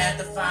 Wish I had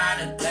the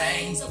finer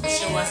things. I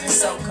wish I wasn't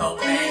so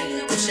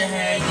cocaine. Wish I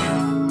had you.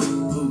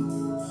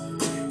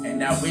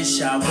 And I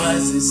wish I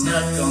wasn't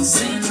stuck on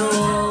Central.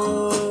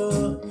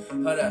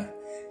 Hold up.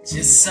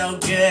 Just so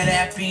good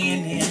at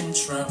being in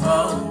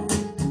trouble.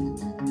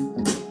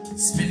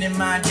 Spending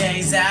my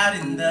days out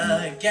in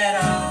the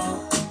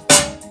ghetto.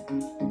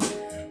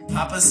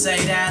 Papa say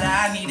that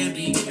I need to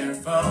be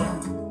careful.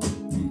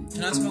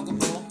 Can I smoke a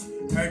bowl?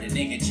 Heard a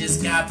nigga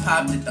just got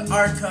popped at the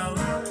Arco.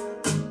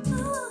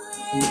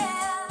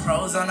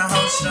 Pros on the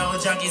whole show,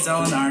 junkies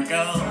on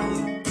Arco.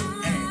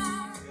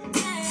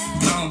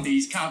 Long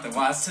Beach, Compton,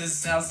 Watts to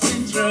South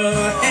Central.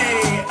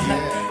 Hey,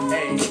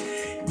 hey.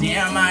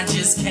 Damn, I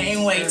just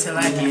can't wait till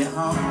I get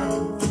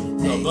home.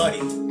 Hey,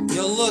 buddy.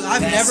 Yo, look,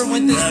 I've never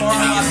went this far on my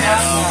podcast. I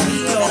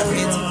gotta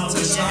pay attention to the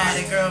Wish I had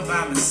time. a girl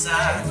by my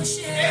side. Wish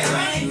I had a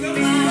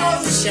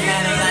life. Wish I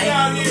had a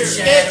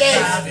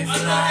private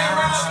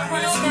flight.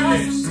 Wish I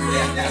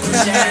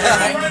had a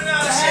life.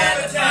 Wish I had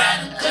a flight.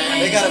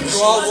 They gotta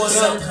draw one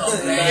up.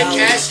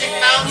 Cashing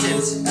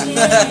Mountains.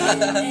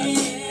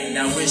 And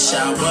I wish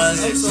I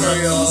wasn't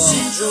from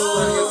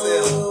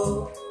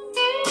Central.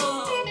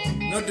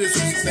 No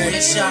disrespect.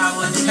 Wish I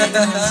was in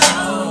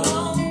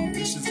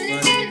This is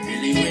funny.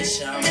 Really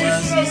wish I was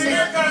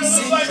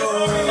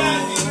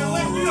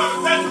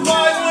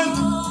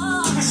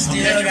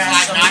Still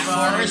got some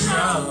bars.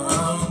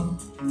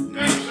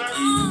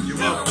 You're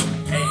welcome.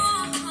 Hey.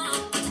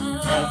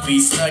 Won't be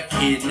stuck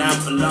here not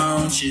for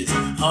long. Just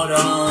hold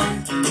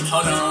on.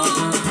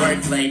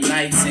 Work late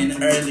nights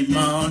and early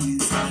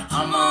mornings.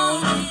 I'm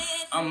on.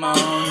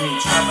 We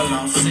travel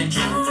on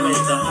Central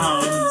with the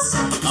homies.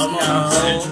 Oh no.